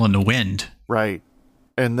that Island of Wind. Right.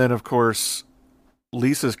 And then, of course,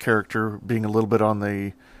 Lisa's character, being a little bit on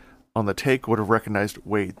the take, would have recognized,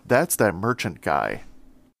 wait, that's that merchant guy.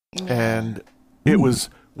 Yeah. And it was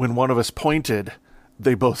when one of us pointed,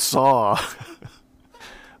 they both saw,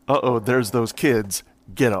 uh-oh, there's those kids,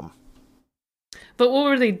 get them. But what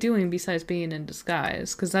were they doing besides being in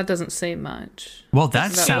disguise? Because that doesn't say much. Well,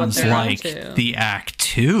 that That's about sounds what they're like into. the Act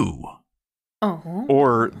 2. Oh.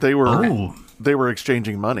 Or they Oh, were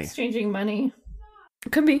exchanging money. Exchanging money.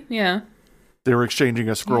 Could be, yeah. They were exchanging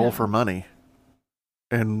a scroll Yeah. for money.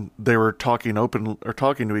 And they were talking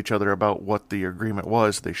to each other about what the agreement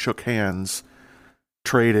was. They shook hands,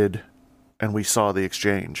 traded, and we saw the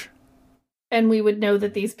exchange. And we would know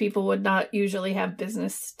that these people would not usually have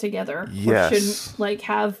business together. Yes. Or shouldn't like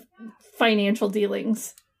have financial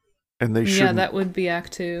dealings. And they Yeah, shouldn't. that would be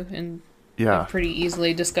Act 2, and Yeah. I pretty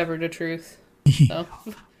easily discovered the truth. So.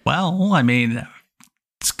 well, I mean,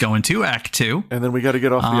 it's going to Act 2. And then we got to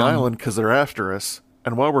get off the island because they're after us.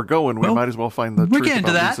 And while we're going, we well, might as well find the we're truth getting to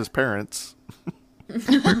about that. Lisa's parents.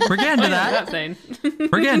 We're getting to that. thing.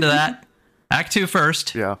 We're getting to that. Act 2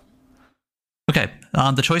 first. Yeah. Okay,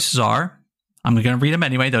 the choices are, I'm going to read them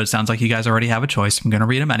anyway, though it sounds like you guys already have a choice. I'm going to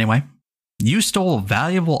read them anyway. You stole a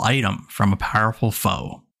valuable item from a powerful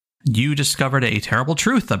foe. You discovered a terrible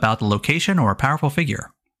truth about the location or a powerful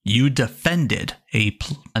figure. You defended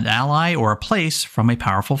an ally or a place from a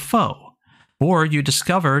powerful foe. Or you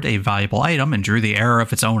discovered a valuable item and drew the error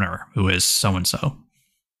of its owner, who is so-and-so.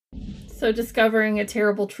 So discovering a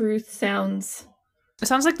terrible truth sounds... It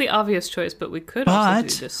sounds like the obvious choice, but we could also do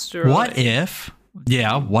But destroy. what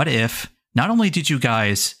if not only did you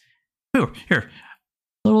guys here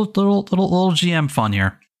little GM fun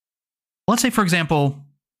here. Let's say, for example,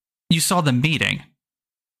 you saw them meeting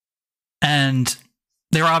and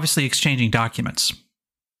they were obviously exchanging documents.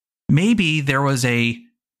 Maybe there was a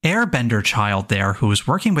airbender child there who was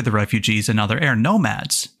working with the refugees and other air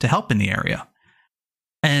nomads to help in the area.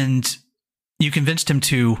 And you convinced him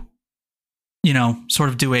to, sort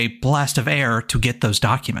of do a blast of air to get those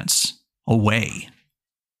documents away.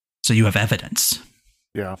 So you have evidence.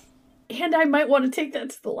 Yeah. And I might want to take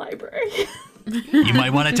that to the library. You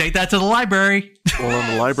might want to take that to the library. Well,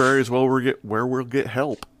 in the library is where we'll get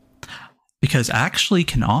help. Because actually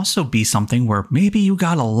can also be something where maybe you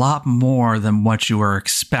got a lot more than what you were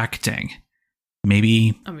expecting.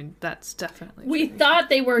 Maybe. I mean, that's definitely We true. thought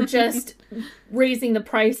they were just raising the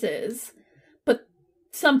prices, but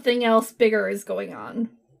something else bigger is going on.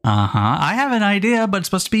 Uh-huh. I have an idea, but it's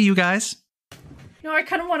supposed to be you guys. No, I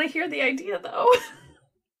kind of want to hear the idea, though.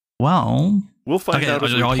 Well. We'll find Okay, out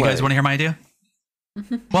as we all you play. guys want to hear my idea?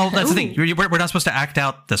 Well, that's the thing. We're not supposed to act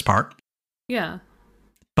out this part. Yeah.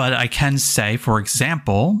 But I can say, for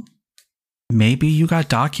example, maybe you got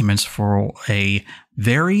documents for a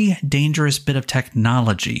very dangerous bit of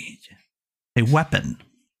technology, a weapon,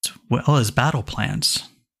 as well as battle plans.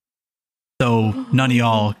 Though none of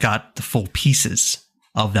y'all got the full pieces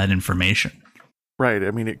of that information. Right.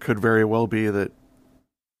 I mean, it could very well be that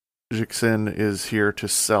Jixin is here to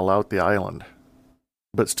sell out the island,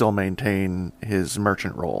 but still maintain his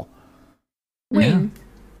merchant role. Wait. Yeah.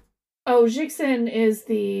 Oh, Jixin is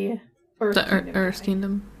the Earth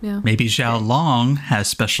Kingdom, yeah. Maybe Zhao Long has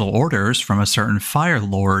special orders from a certain Fire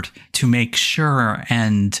Lord to make sure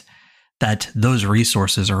and that those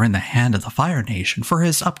resources are in the hand of the Fire Nation for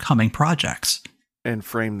his upcoming projects. And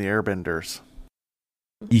frame the airbenders.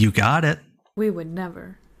 You got it. We would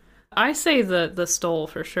never. I say the stole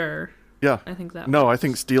for sure. Yeah. I think that No, works. I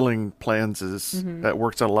think stealing plans is that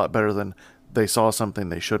works out a lot better than they saw something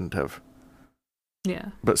they shouldn't have. Yeah.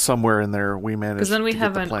 But somewhere in there, we managed Because then we to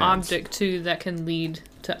have get the an plans. object too that can lead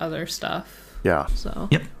to other stuff. Yeah. So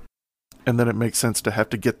Yep. And then it makes sense to have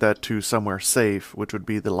to get that to somewhere safe, which would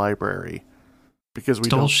be the library. Because we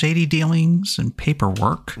Still don't... shady dealings and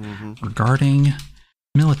paperwork regarding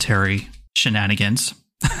military shenanigans.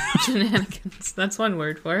 shenanigans. That's one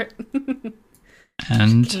word for it.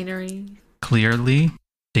 And Chicanery. clearly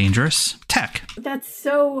dangerous tech. That's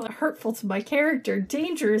so hurtful to my character.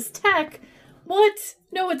 Dangerous tech? What?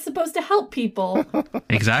 No, it's supposed to help people.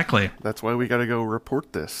 Exactly. That's why we got to go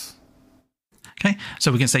report this. Okay,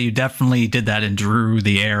 so we can say you definitely did that and drew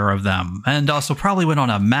the air of them, and also probably went on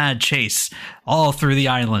a mad chase all through the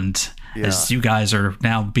island as you guys are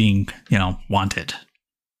now being, wanted.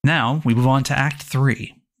 Now we move on to Act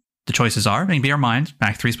 3. The choices are, and bear in mind,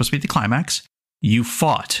 Act 3 is supposed to be the climax. You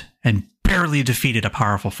fought and barely defeated a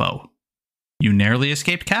powerful foe. You narrowly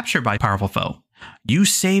escaped capture by a powerful foe. You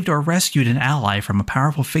saved or rescued an ally from a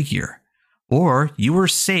powerful figure, or you were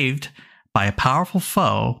saved by a powerful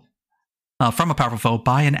foe. From a powerful foe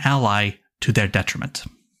by an ally to their detriment.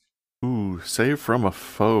 Ooh, save from a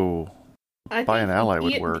foe. I By think an ally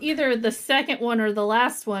would work. Either the second one or the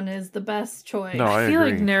last one is the best choice. No, I feel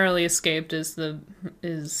agree. like narrowly escaped is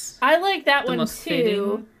I like that the one most too.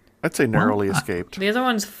 fitting. I'd say narrowly escaped. The other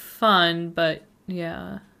one's fun, but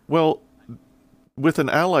yeah. Well, with an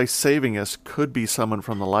ally saving us could be someone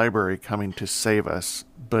from the library coming to save us,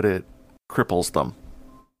 but it cripples them.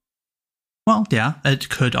 Well, yeah, it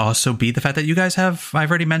could also be the fact that you guys have, I've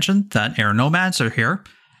already mentioned, that air nomads are here.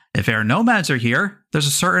 If air nomads are here, there's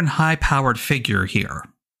a certain high-powered figure here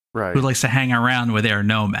Right. who likes to hang around with air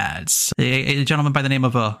nomads. A gentleman by the name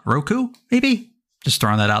of Roku, maybe? Just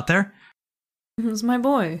throwing that out there. Who's my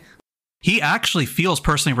boy? He actually feels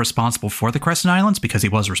personally responsible for the Crescent Islands because he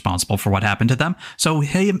was responsible for what happened to them. So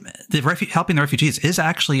helping the refugees is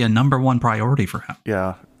actually a number one priority for him.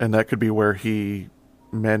 Yeah, and that could be where he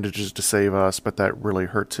manages to save us, but that really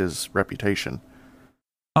hurts his reputation.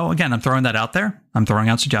 Oh, again, I'm throwing that out there. I'm throwing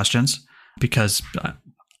out suggestions because,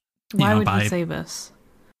 Why would you save us?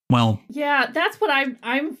 Well, Yeah, that's what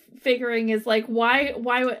I'm figuring is like why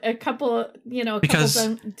a couple Because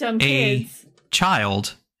dumb a kids.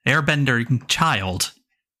 child, airbender child,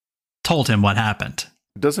 told him what happened.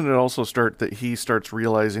 Doesn't it also start that he starts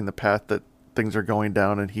realizing the path that things are going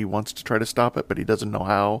down and he wants to try to stop it, but he doesn't know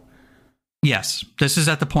how? Yes, this is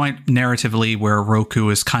at the point narratively where Roku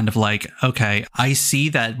is kind of like, okay, I see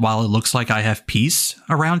that while it looks like I have peace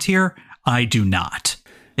around here, I do not.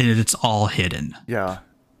 And it's all hidden. Yeah,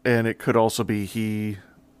 and it could also be he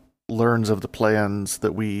learns of the plans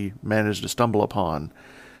that we managed to stumble upon,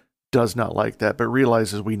 does not like that, but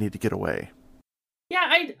realizes we need to get away. Yeah,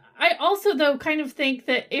 I also though kind of think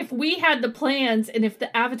that if we had the plans and if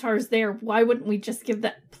the avatar's there, why wouldn't we just give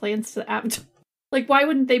the plans to the avatar? Like, why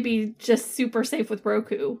wouldn't they be just super safe with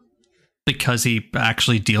Roku? Because he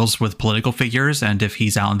actually deals with political figures, and if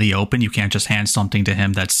he's out in the open, you can't just hand something to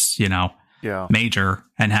him that's, Yeah. major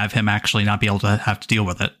and have him actually not be able to have to deal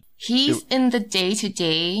with it. He's in the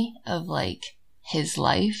day-to-day of, like, his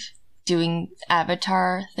life, doing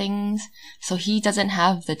avatar things, so he doesn't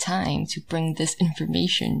have the time to bring this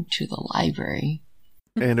information to the library.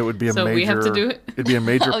 And it would be a So major... we have to do it? It'd be a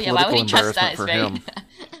major Oh yeah, why political would he trust embarrassment us, for right? him.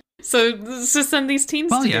 So let's just send these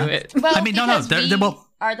teens Well, to yeah. do it. Well, I mean, no, because they're- we they're- well-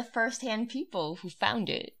 are the first-hand people who found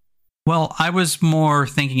it. Well, I was more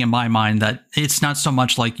thinking in my mind that it's not so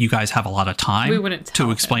much like you guys have a lot of time We wouldn't tell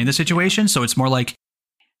to explain him. the situation. So it's more like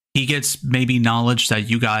he gets maybe knowledge that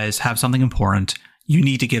you guys have something important. You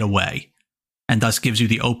need to get away. And thus gives you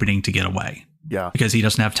the opening to get away Yeah. because he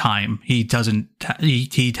doesn't have time. He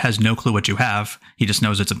has no clue what you have. He just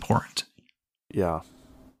knows it's important. Yeah.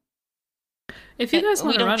 If you guys we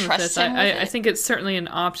want to don't run with trust this, him with I it? think it's certainly an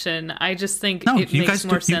option. I just think No, it you makes guys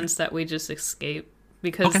more do- you- sense that we just escape.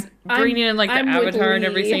 Because Okay. bringing in like the I'm with avatar and Lee.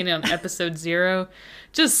 everything on episode 0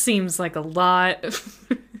 just seems like a lot.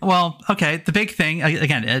 Well, okay. The big thing,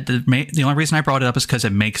 again, the only reason I brought it up is because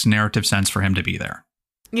it makes narrative sense for him to be there.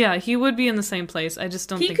 Yeah, he would be in the same place. I just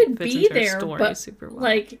don't He think could it fits be into there, our story but super well.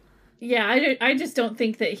 like, yeah, I just don't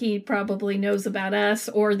think that he probably knows about us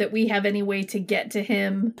or that we have any way to get to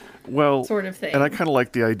him, Well, sort of thing. and I kind of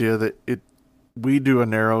like the idea that we do a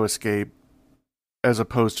narrow escape as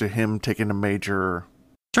opposed to him taking a major,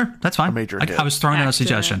 Sure, that's fine. A major hit. I was throwing out a Accident.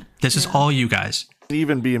 suggestion. This is Yeah. all you guys.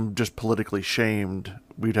 even being just politically shamed.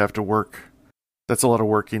 We'd have to work. That's a lot of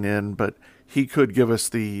working in, but he could give us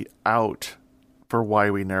the out for why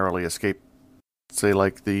we narrowly escape. Say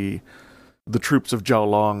like the troops of Zhao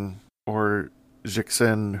Long or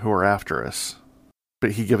Jixin who are after us.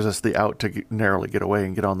 But he gives us the out to narrowly get away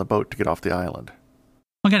and get on the boat to get off the island.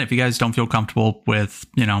 Again, if you guys don't feel comfortable with,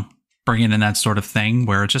 bringing in that sort of thing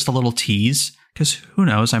where it's just a little tease, because who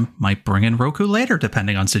knows, I might bring in Roku later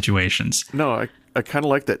depending on situations. No, I kind of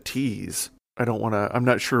like that tease. I'm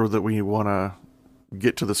not sure that we want to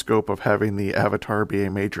get to the scope of having the Avatar be a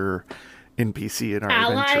major NPC in our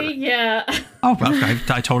Ally, adventure. yeah. Oh, well,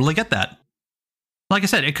 I totally get that. Like I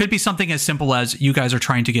said, it could be something as simple as you guys are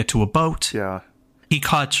trying to get to a boat. Yeah. He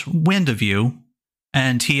caught wind of you,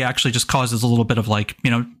 and he actually just causes a little bit of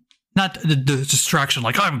not the distraction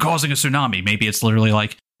like, I'm causing a tsunami. Maybe it's literally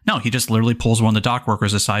like, no, he just literally pulls one of the dock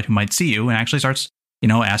workers aside who might see you and actually starts,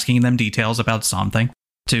 asking them details about something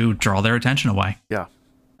to draw their attention away. Yeah.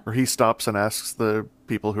 Or he stops and asks the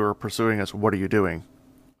people who are pursuing us, what are you doing?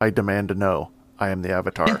 I demand to know. I am the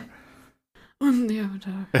Avatar. The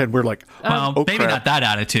Avatar. And we're like, Well, oh, maybe crap. not that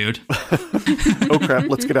attitude. Oh crap,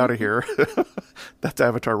 let's get out of here. That's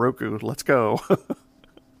Avatar Roku. Let's go.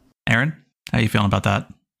 Aaron, how you feeling about that?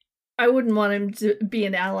 I wouldn't want him to be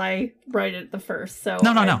an ally right at the first. So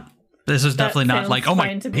No. This is That definitely not sounds like, oh my,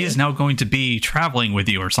 fine to me. he is now going to be traveling with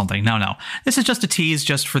you or something. No. This is just a tease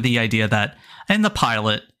just for the idea that in the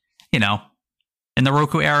pilot, in the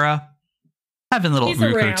Roku era, having little He's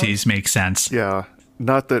Roku around. tease makes sense. Yeah.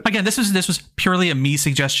 Not that Again, this was purely a me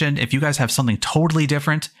suggestion. If you guys have something totally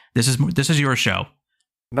different, this is your show.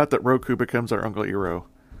 Roku becomes our Uncle Iroh.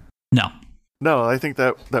 No. No, I think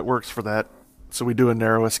that works for that. So we do a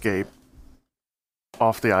narrow escape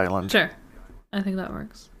off the island. Sure. I think that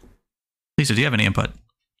works. Lisa, do you have any input?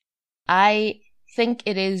 I think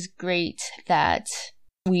it is great that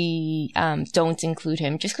we don't include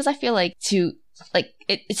him, just because I feel like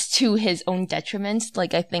it's to his own detriment.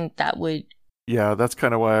 Like, I think that would. Yeah, that's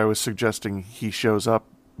kind of why I was suggesting he shows up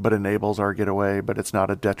but enables our getaway, but it's not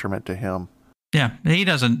a detriment to him. Yeah, he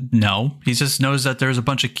doesn't know. He just knows that there's a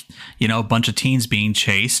bunch of teens being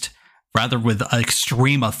chased, rather with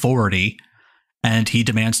extreme authority, and he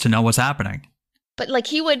demands to know what's happening. But like,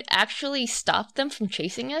 he would actually stop them from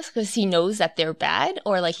chasing us because he knows that they're bad,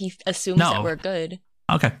 or like he assumes No. that we're good.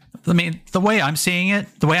 Okay. I mean, the way I'm seeing it,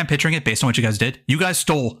 the way I'm picturing it, based on what you guys did, you guys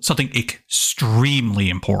stole something extremely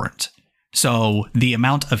important. So the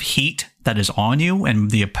amount of heat that is on you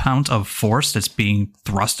and the amount of force that's being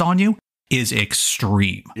thrust on you is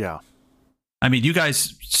extreme. Yeah. I mean, you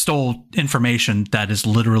guys stole information that is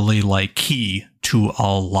literally like key to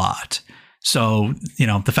a lot. So,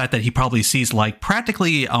 the fact that he probably sees like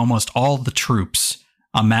practically almost all the troops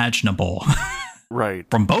imaginable Right.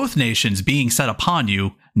 from both nations being set upon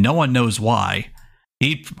you, no one knows why.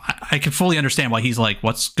 I can fully understand why he's like,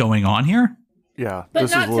 what's going on here? Yeah. But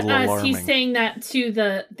this not is a to little us. alarming. He's saying that to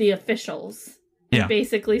the officials. And Yeah.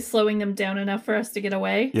 basically slowing them down enough for us to get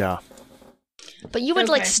away. Yeah. But you would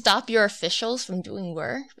like Okay. stop your officials from doing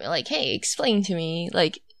work. Like, hey, explain to me.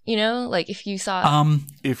 Like, like if you saw.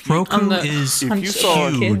 If you, Roku On the- is if you saw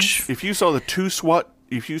huge. if you saw two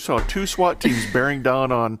SWAT teams bearing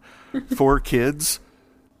down on 4 kids,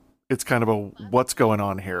 it's kind of a what's going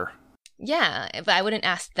on here. Yeah, but I wouldn't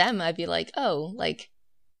ask them. I'd be like, oh, like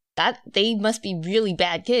that. They must be really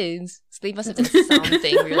bad kids. So they must have done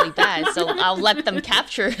something really bad. So I'll let them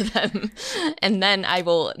capture them, and then I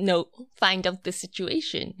will find out the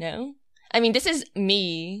situation. No, I mean, this is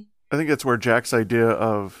me. I think that's where Jack's idea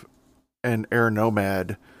of an air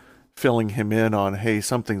nomad filling him in on, hey,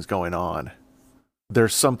 something's going on.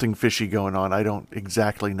 There's something fishy going on. I don't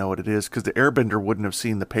exactly know what it is, because the airbender wouldn't have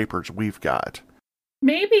seen the papers we've got.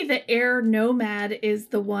 Maybe the air nomad is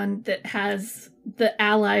the one that has the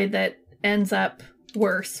ally that ends up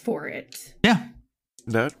worse for it. Yeah.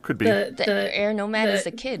 That could be. The air nomad is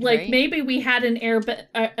a kid, like right? maybe we had an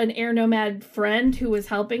air nomad friend who was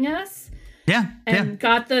helping us, Yeah, and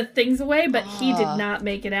got the things away, but he did not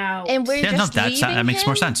make it out. And we're yeah. No, just that makes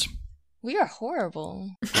more him? sense. We are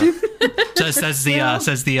horrible. Says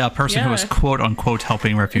the person who was quote unquote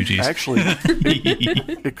helping refugees. Actually,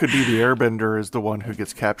 it could be the Airbender is the one who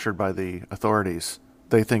gets captured by the authorities.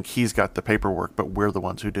 They think he's got the paperwork, but we're the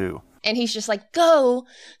ones who do. And he's just like, go,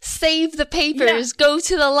 save the papers, go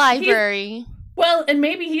to the library. Well, and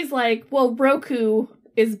maybe he's like, well, Roku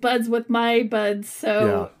is buds with my buds,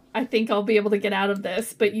 so I think I'll be able to get out of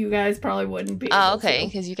this, but you guys probably wouldn't be. Oh, okay,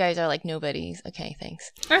 because you guys are like nobodies. Okay,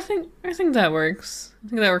 thanks. I think that works. I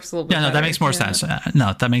think that works a little bit. Yeah, no, that better. makes more sense.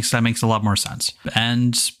 No, that makes a lot more sense.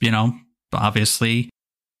 And obviously,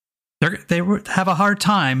 they have a hard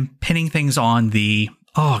time pinning things on the.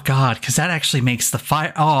 Oh God, because that actually makes the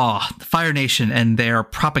Fire Nation and their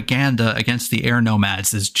propaganda against the air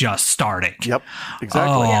nomads is just starting. Yep,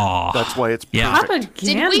 exactly. Oh. That's why it's perfect. Yeah. Propaganda.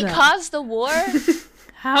 Did we cause the war?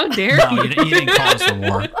 How dare No, you? you didn't cause the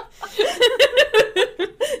war.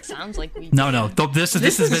 Sounds like we. No. This has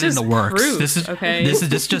been in just the works. proof, This is okay?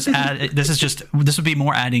 This would be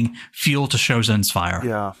more adding fuel to Shozen's fire.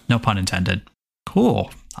 Yeah. No pun intended.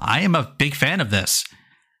 Cool. I am a big fan of this.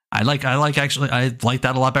 I like that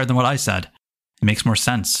a lot better than what I said. It makes more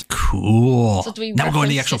sense. Cool. So do we now we're going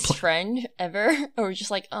to the reference actual his friend ever? Or we're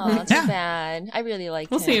just like, oh, too bad. I really like him.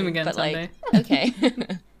 We'll see him again but someday. Like, okay.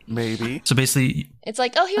 Maybe. So basically, It's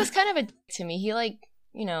like, oh, he was kind of a dick to me. He like,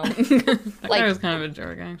 That like- guy was kind of a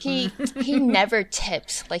jerk, actually. he never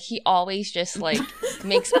tips. Like he always just like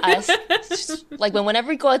makes us like whenever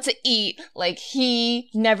we go out to eat, like he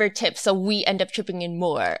never tips, so we end up tripping in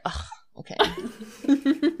more. Ugh, okay.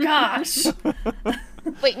 Gosh.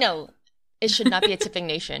 Wait, no. It should not be a tipping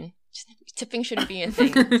nation. Tipping shouldn't be a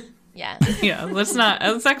thing. Yeah. Yeah, let's take and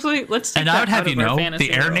I would that have out you of our know, fantasy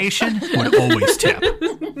the Air world. Nation would always tip.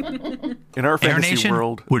 In our Air fantasy Nation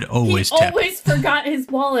world, would always He tip. always forgot his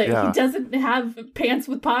wallet. Yeah. He doesn't have pants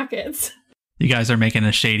with pockets. You guys are making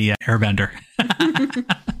a shady airbender.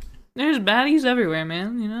 There's baddies everywhere,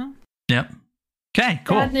 man, you know? Yep. Okay,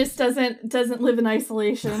 cool. Badness doesn't live in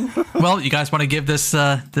isolation. Well, you guys want to give this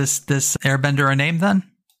airbender a name then?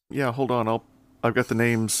 yeah, hold on. I've got the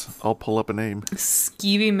names. I'll pull up a name.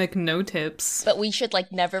 Skeevy McNotips. But we should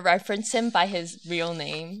like never reference him by his real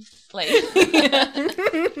name. Like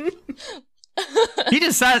He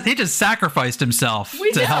just sacrificed himself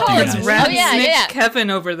We to did help call you him guys. Rat Oh, yeah, snitch yeah. Kevin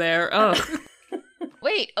over there. Ugh.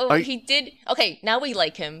 wait, he did okay, now we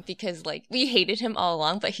like him because like we hated him all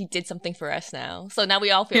along, but he did something for us now. So now we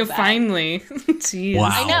all feel bad. Finally. Jeez. Wow.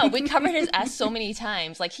 I know, we covered his ass so many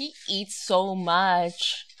times. Like he eats so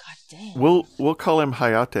much. God damn. We'll call him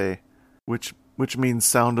Hayate, which means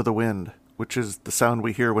sound of the wind, which is the sound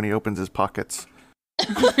we hear when he opens his pockets.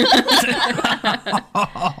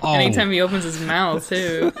 Anytime he opens his mouth,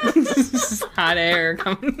 too. Just hot air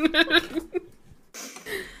coming.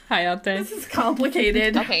 Hayate. This is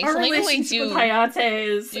complicated. Okay, Our so maybe we relationship do- with Hayate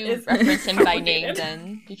is Do reference him by name complicated.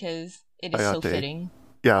 then, because it is so Hayate. fitting.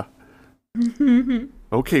 Yeah.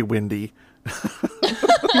 Okay, Windy.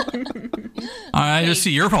 I just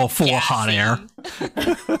see your whole full of hot air.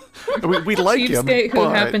 We like him, Cheapskate who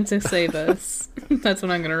but happened to save us. That's what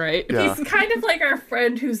I'm gonna write. yeah. He's kind of like our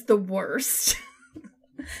friend who's the worst.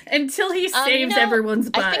 Until he saves everyone's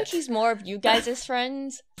butt. I think he's more of you guys'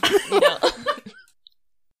 friends. You know.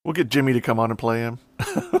 We'll get Jimmy to come on and play him.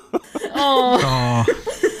 Oh, Oh,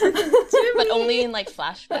 But only in like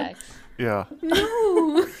flashbacks. Yeah.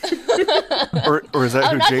 no. Or is that Oh,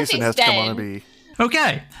 who not to Jason say has to come on Sten. and be?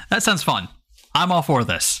 okay. That sounds fun. I'm all for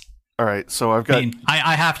this. All right, so I've I got mean,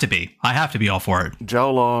 I have to be. I have to be all for it.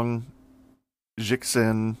 Zhao Long,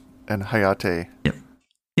 Jixin, and Hayate.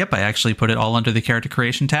 Yep, I actually put it all under the character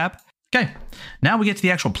creation tab. Okay, now we get to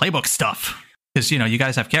the actual playbook stuff. Because, you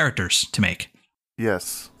guys have characters to make.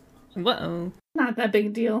 Yes. Whoa. Not that big a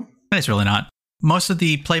deal. It's really not. Most of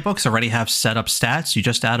the playbooks already have set up stats. You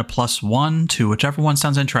just add a +1 to whichever one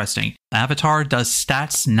sounds interesting. Avatar does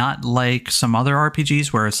stats not like some other RPGs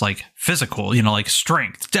where it's like physical, like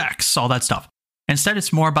strength, dex, all that stuff. Instead,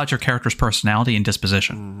 it's more about your character's personality and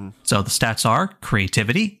disposition. hmm So the stats are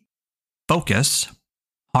creativity, focus,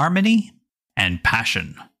 harmony, and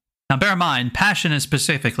passion. Now, bear in mind, passion is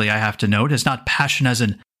specifically, I have to note, is not passion as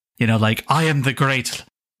in, like, I am the great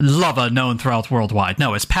lover known throughout worldwide.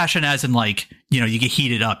 No, it's passion as in, like, you get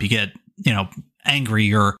heated up, you get,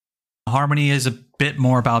 angry, or harmony is a bit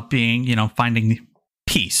more about being, finding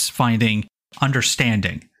peace, finding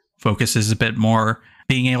understanding. Focus is a bit more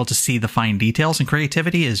being able to see the fine details, and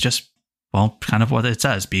creativity is just, well, kind of what it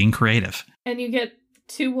says, being creative. And you get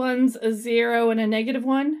 2 1s, a 0, and a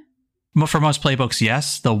 -1? For most playbooks,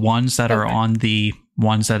 yes. The ones that are Okay. on the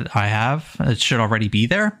ones that I have. It should already be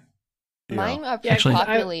there. Yeah. Mine are Actually-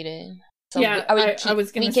 pre-populated. So Yeah, I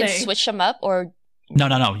was gonna we can say. switch them up, or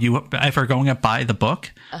No. You, if you're going up by the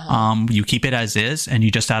book, you keep it as is, and you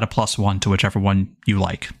just add a +1 to whichever one you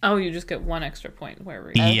like. Oh, you just get 1 extra point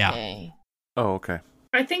wherever. Yeah. Okay. Oh, okay.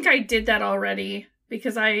 I think I did that already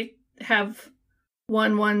because I have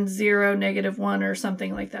 110 -1 or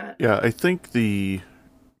something like that. Yeah, I think the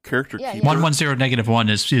character Yeah, keeper. 110 -1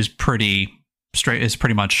 is pretty straight. Is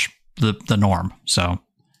pretty much the norm. So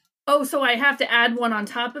Oh, so I have to add one on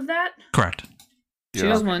top of that? correct.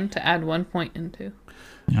 Choose one to add 1 point into.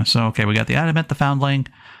 Yeah. So okay, we got the adamant, the foundling,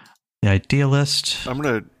 the idealist, I'm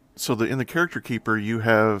gonna. So in the character keeper, you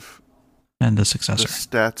have and the the successor.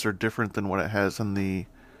 stats are different than what it has in the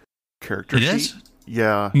character It sheet. is?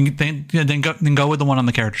 Yeah, Then go with the one on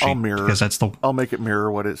the character sheet. I'll mirror. because that's the I'll make it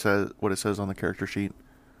mirror what it says on the character sheet.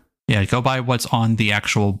 yeah. Go by what's on the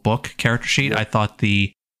actual book character sheet. Yep. I thought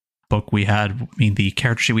the book we had, the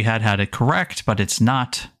character sheet we had it correct, but it's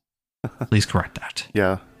not. Please correct that.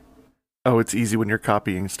 Yeah. Oh, it's easy when you're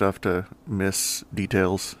copying stuff to miss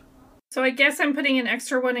details. So I guess I'm putting an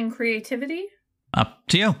extra one in creativity? Up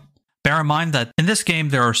to you. Bear in mind that in this game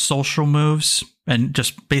there are social moves and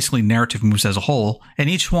just basically narrative moves as a whole, and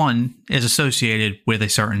each one is associated with a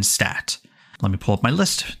certain stat. Let me pull up my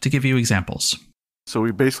list to give you examples. So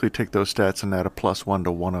we basically take those stats and add a +1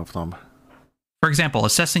 to one of them. For example,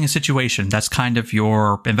 assessing a situation, that's kind of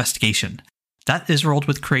your investigation. That is rolled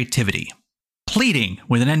with creativity. Pleading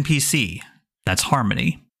with an NPC, that's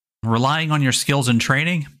harmony. Relying on your skills and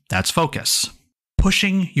training, that's focus.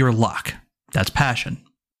 Pushing your luck, that's passion.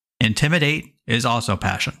 Intimidate is also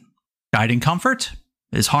passion. Guiding comfort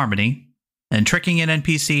is harmony. And tricking an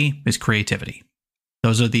NPC is creativity.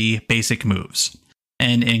 Those are the basic moves.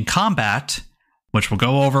 And in combat, which we'll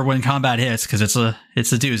go over when combat hits because it's a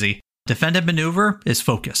doozy, defend and maneuver is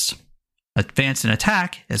focus. Advance and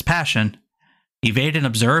attack is passion. Evade and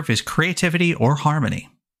observe is creativity or harmony.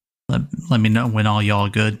 Let me know when all y'all are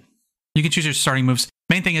good. You can choose your starting moves.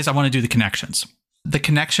 Main thing is I want to do the connections. The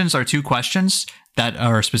connections are 2 questions that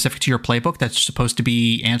are specific to your playbook that's supposed to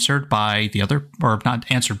be answered by the other, or not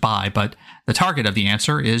answered by, but the target of the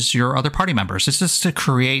answer is your other party members. This is to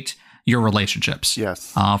create your relationships.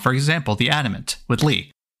 Yes. For example, the adamant with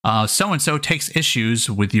Lee. So-and-so takes issues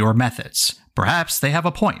with your methods. Perhaps they have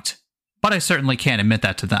a point, but I certainly can't admit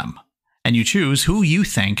that to them. And you choose who you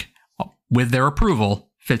think, with their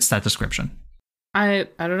approval, fits that description. I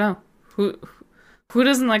don't know. Who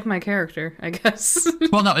doesn't like my character, I guess.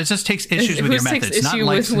 Well, no, it just takes issues with your methods. Who takes not issue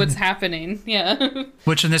likes with what's happening, yeah.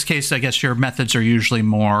 Which in this case, I guess your methods are usually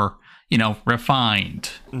more, refined.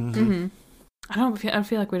 Mm-hmm. I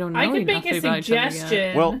feel like we don't know I could enough make a about each other yet.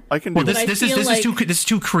 suggestion. Well, I can do Well, But this I is feel like- this is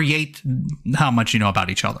to create how much you know about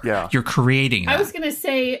each other. Yeah. You're creating I that was going to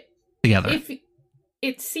say, together. if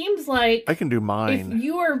it seems like I can do if mine.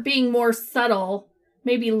 you are being more subtle,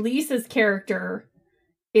 maybe Lisa's character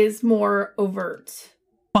is more overt.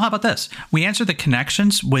 Well, how about this? We answer the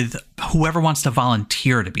connections with whoever wants to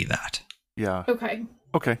volunteer to be that. Yeah. Okay.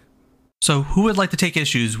 Okay. So who would like to take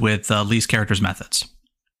issues with Lee's character's methods?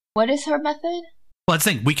 What is her method? Well, let's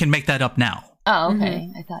think. We can make that up now. Oh, okay.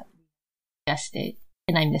 I thought you guessed it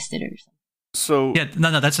and I missed it or something. So Yeah,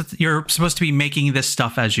 no, you're supposed to be making this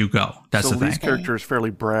stuff as you go. That's so the Lee's thing. character is fairly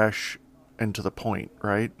brash and to the point,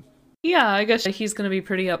 right? Yeah, I guess he's going to be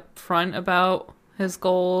pretty upfront about his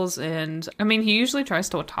goals, and I mean, he usually tries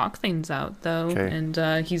to talk things out, though, Okay.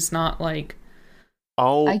 and he's not like,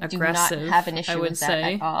 I'll. I do not aggressive, have an issue I would with that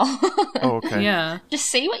say. at all. Oh, okay. yeah, Just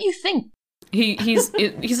say what you think.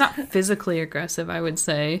 he's not physically aggressive, I would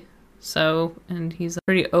say. So, and he's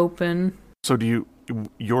pretty open. So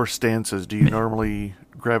your stances, do you normally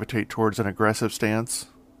gravitate towards an aggressive stance?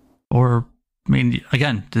 Or, I mean,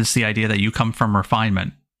 again, this is the idea that you come from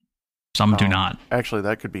refinement. Some do Oh, not. Actually,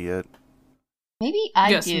 that could be it. Maybe I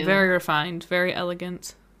Yes, do. very refined, very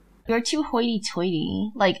elegant. You're too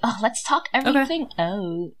hoity-toity. Like, oh, let's talk everything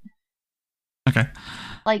out. Okay.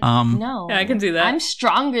 Like, Um, no. Yeah, I can do that. I'm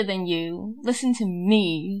stronger than you. Listen to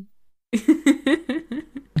me.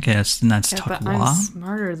 Okay, that's Yeah, talk but law. I'm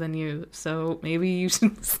smarter than you, so maybe you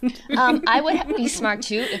should listen to me. I would be smart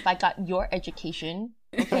too if I got your education.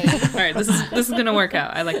 Okay. All right, this is gonna work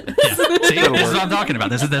out. I like this. Yeah. See, That'll this is work. what I'm talking about.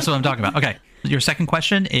 This is what I'm talking about. Okay. Your second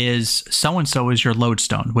question is so-and-so is your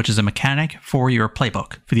lodestone, which is a mechanic for your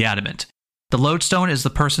playbook for the adamant. The lodestone is the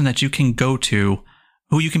person that you can go to,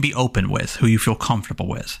 who you can be open with, who you feel comfortable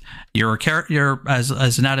with. You're as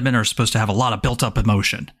an adamant are supposed to have a lot of built-up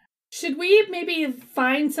emotion. Should we maybe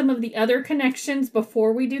find some of the other connections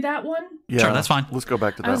before we do that one? Yeah, Sure, that's fine. Let's go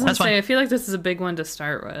back to I that was one. gonna That's fine. say, I feel like this is a big one to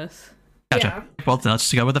start with. Gotcha. Well, then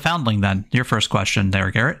let's go with the foundling then. Your first question there,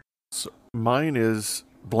 Garrett. So mine is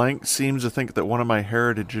blank seems to think that one of my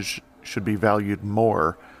heritages should be valued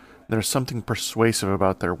more. There's something persuasive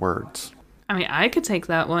about their words. I mean, I could take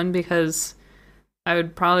that one because I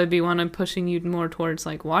would probably be one of pushing you more towards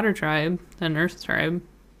like Water Tribe than Earth Tribe.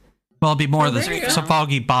 Well, it'd be more of there you the go.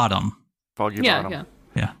 Foggy Bottom. Foggy Yeah, Bottom.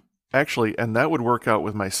 yeah. Actually, and that would work out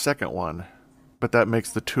with my second one, but that makes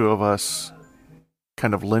the two of us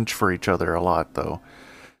kind of lynch for each other a lot, though.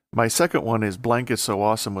 My second one is blank is so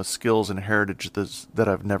awesome with skills and heritage that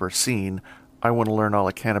I've never seen. I want to learn all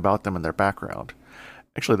I can about them and their background.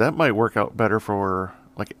 Actually, that might work out better for,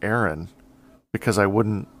 like, Aaron, because I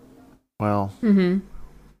wouldn't, well... Mm-hmm.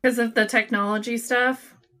 Because of the technology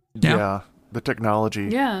stuff? Yeah. The technology.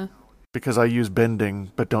 Yeah. Because I use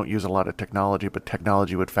bending, but don't use a lot of technology, but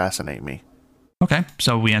technology would fascinate me. Okay,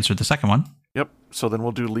 so we answered the second one. Yep, so then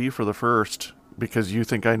we'll do Lee for the first, because you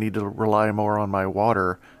think I need to rely more on my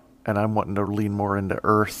water, and I'm wanting to lean more into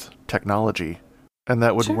earth technology. And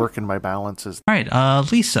that would Sure. work in my balances. All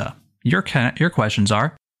right, Lisa, your questions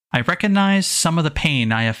are, I recognize some of the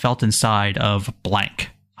pain I have felt inside of blank.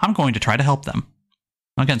 I'm going to try to help them.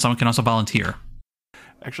 Again, someone can also volunteer.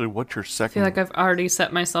 Actually, what's your I second? feel like I've already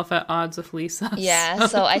set myself at odds with Lisa. Yeah,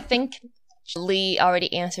 so I think Lee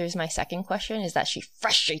already answers my second question, is that he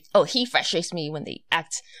frustrates me when they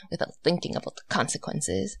act without thinking about the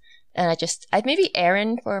consequences. And I'd maybe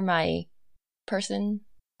Aaron for my person.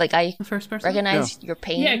 Like, I The first person? recognize your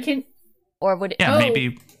pain. Yeah, Or would it... Yeah, Oh.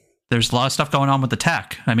 maybe there's a lot of stuff going on with the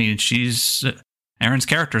tech. I mean, Aaron's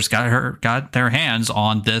character's got their hands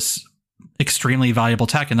on this extremely valuable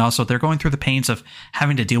tech, and also they're going through the pains of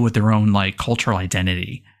having to deal with their own like cultural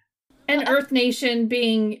identity. and Earth Nation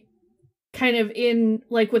being kind of in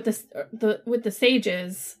like with the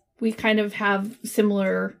sages, we kind of have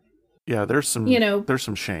similar. Yeah, there's some, there's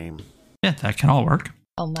some shame. Yeah, that can all work.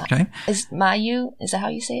 Oh, Okay. Is Mayu? Is that how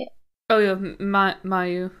you say it? Oh, yeah,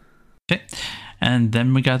 Mayu. Okay. And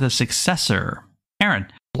then we got the successor.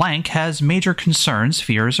 Aaron, blank has major concerns,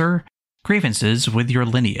 fears, or grievances with your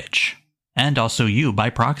lineage, and also you by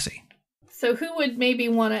proxy. So who would maybe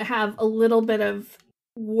want to have a little bit of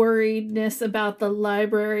worriedness about the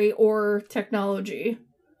library or technology?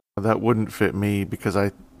 That wouldn't fit me because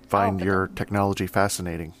I find Oh, your technology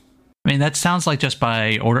fascinating. I mean, that sounds like just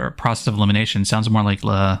by process of elimination, sounds more like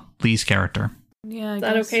Lee's character. Yeah, Is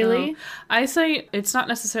that okay, Lee? I say it's not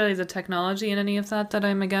necessarily the technology in any of that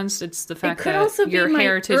I'm against. It's the fact could that also be your my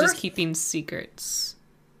heritage is Earth- keeping secrets.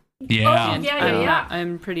 Yeah. And yeah.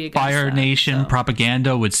 I'm pretty against Fire that, Nation so.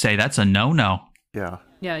 propaganda would say that's a no-no. Yeah.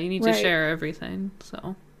 Yeah, you need to Right. share everything.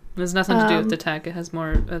 So there's nothing to do with the tech. It has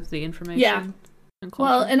more of the information. Yeah. And culture.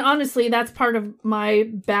 Well, and honestly, that's part of my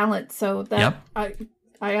balance. So that Yep.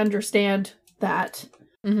 I understand that.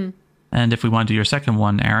 Mm-hmm. And if we want to do your second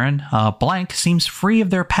one, Aaron, blank seems free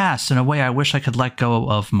of their past in a way I wish I could let go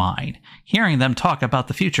of mine. Hearing them talk about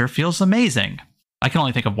the future feels amazing. I can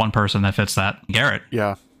only think of one person that fits that. Garrett.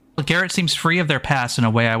 Yeah. Garrett seems free of their past in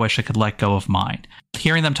a way I wish I could let go of mine.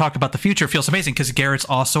 Hearing them talk about the future feels amazing because Garrett's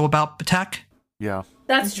also about tech. Yeah.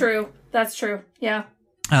 That's true. That's true. Yeah.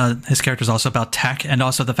 His character's also about tech, and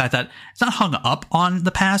also the fact that it's not hung up on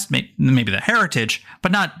the past, maybe the heritage,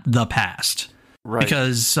 but not the past. Right.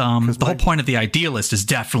 Because the whole point of the idealist is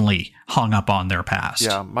definitely hung up on their past.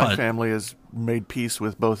 Yeah, my family has made peace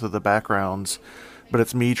with both of the backgrounds, but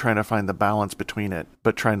it's me trying to find the balance between it,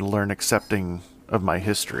 but trying to learn accepting of my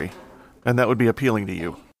history. And that would be appealing to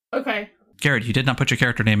you. Okay. Garrett, you did not put your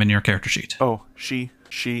character name in your character sheet. Oh, she,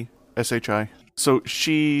 SHI. So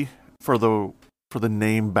she, for the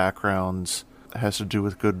name backgrounds, has to do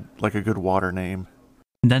with a good water name.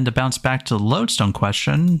 And then to bounce back to the lodestone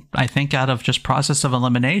question, I think out of just process of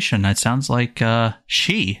elimination, it sounds like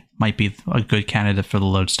she might be a good candidate for the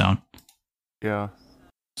lodestone. Yeah.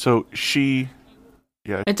 So she,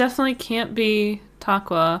 yeah. It definitely can't be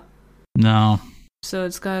Takwa. No. So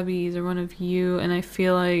it's gotta be either one of you, and I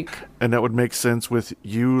feel like... And that would make sense with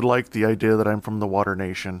you like the idea that I'm from the Water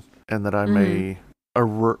Nation, and that I'm a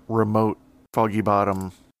remote Foggy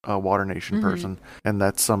Bottom Water Nation person, and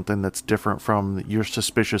that's something that's different from you're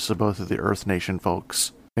suspicious of both of the Earth Nation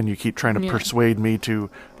folks, and you keep trying to persuade me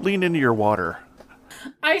to lean into your water.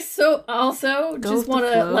 I also Go just with the want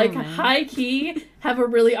to flow, like man. high key have a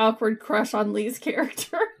really awkward crush on Lee's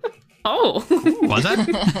character. Oh! Was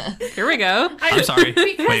it? Here we go. I'm sorry.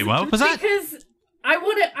 Because- Wait, what was that? Because I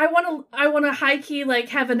want to high key like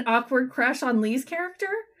have an awkward crush on Lee's character.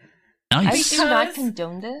 I Nice. do not Because-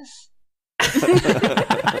 condone this.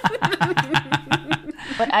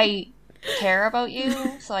 But I care about you,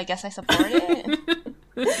 so I guess I support it.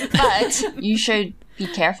 But you should be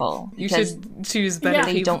careful. You because should choose better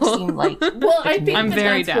they people. don't seem like. Well, I think I'm that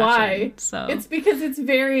very that's why. dashing, so It's because it's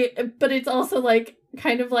very, but it's also like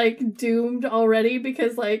kind of like doomed already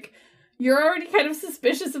because like you're already kind of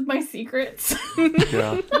suspicious of my secrets.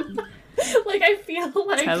 Yeah. Like I feel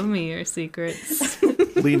like tell me your secrets.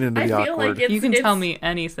 Lean into I the feel awkward. like You can it's tell me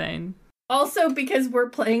anything. Also, because we're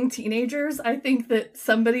playing teenagers, I think that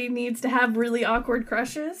somebody needs to have really awkward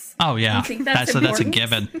crushes. Oh yeah, I think that's that's a important.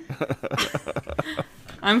 given.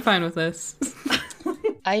 I'm fine with this.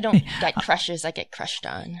 I don't get crushes, I get crushed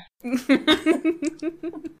on.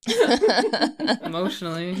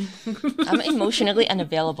 Emotionally. I'm emotionally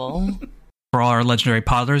unavailable. For all our legendary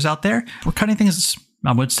podlers out there, we're cutting things,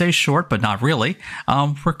 I would say, short, but not really.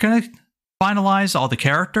 We're gonna finalize all the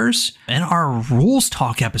characters in our rules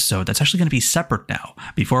talk episode. That's actually going to be separate now.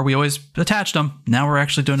 Before we always attached them, now we're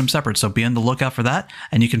actually doing them separate. So be on the lookout for that,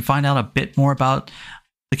 and you can find out a bit more about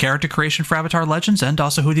the character creation for Avatar Legends and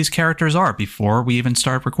also who these characters are before we even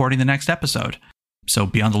start recording the next episode. So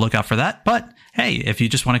be on the lookout for that. But hey, if you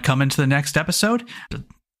just want to come into the next episode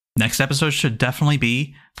should definitely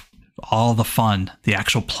be all the fun, the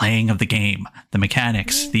actual playing of the game, the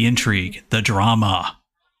mechanics, the intrigue, the drama,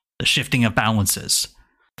 the shifting of balances.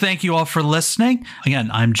 Thank you all for listening.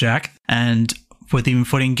 Again, I'm Jack, and with Even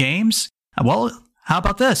Footing Games, well, how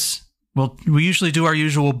about this? Well, we usually do our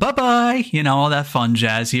usual bye-bye, all that fun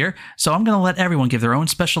jazz here. So I'm going to let everyone give their own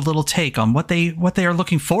special little take on what they are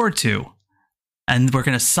looking forward to. And we're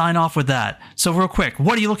going to sign off with that. So real quick,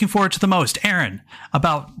 what are you looking forward to the most, Aaron,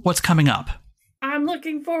 about what's coming up? I'm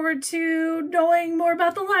looking forward to knowing more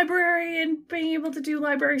about the library and being able to do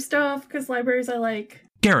library stuff, because libraries I like.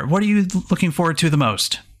 Garrett, what are you looking forward to the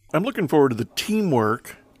most? I'm looking forward to the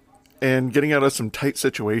teamwork and getting out of some tight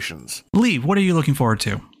situations. Lee, what are you looking forward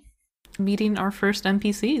to? Meeting our first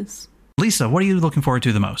NPCs. Lisa, what are you looking forward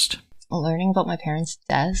to the most? Learning about my parents'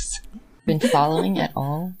 deaths. Been following at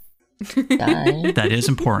all. Done. That is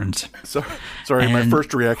important. Sorry, my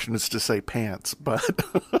first reaction is to say pants, but...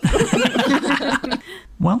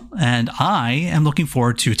 Well, and I am looking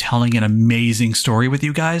forward to telling an amazing story with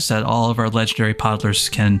you guys that all of our legendary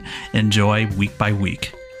podlers can enjoy week by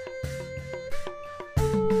week.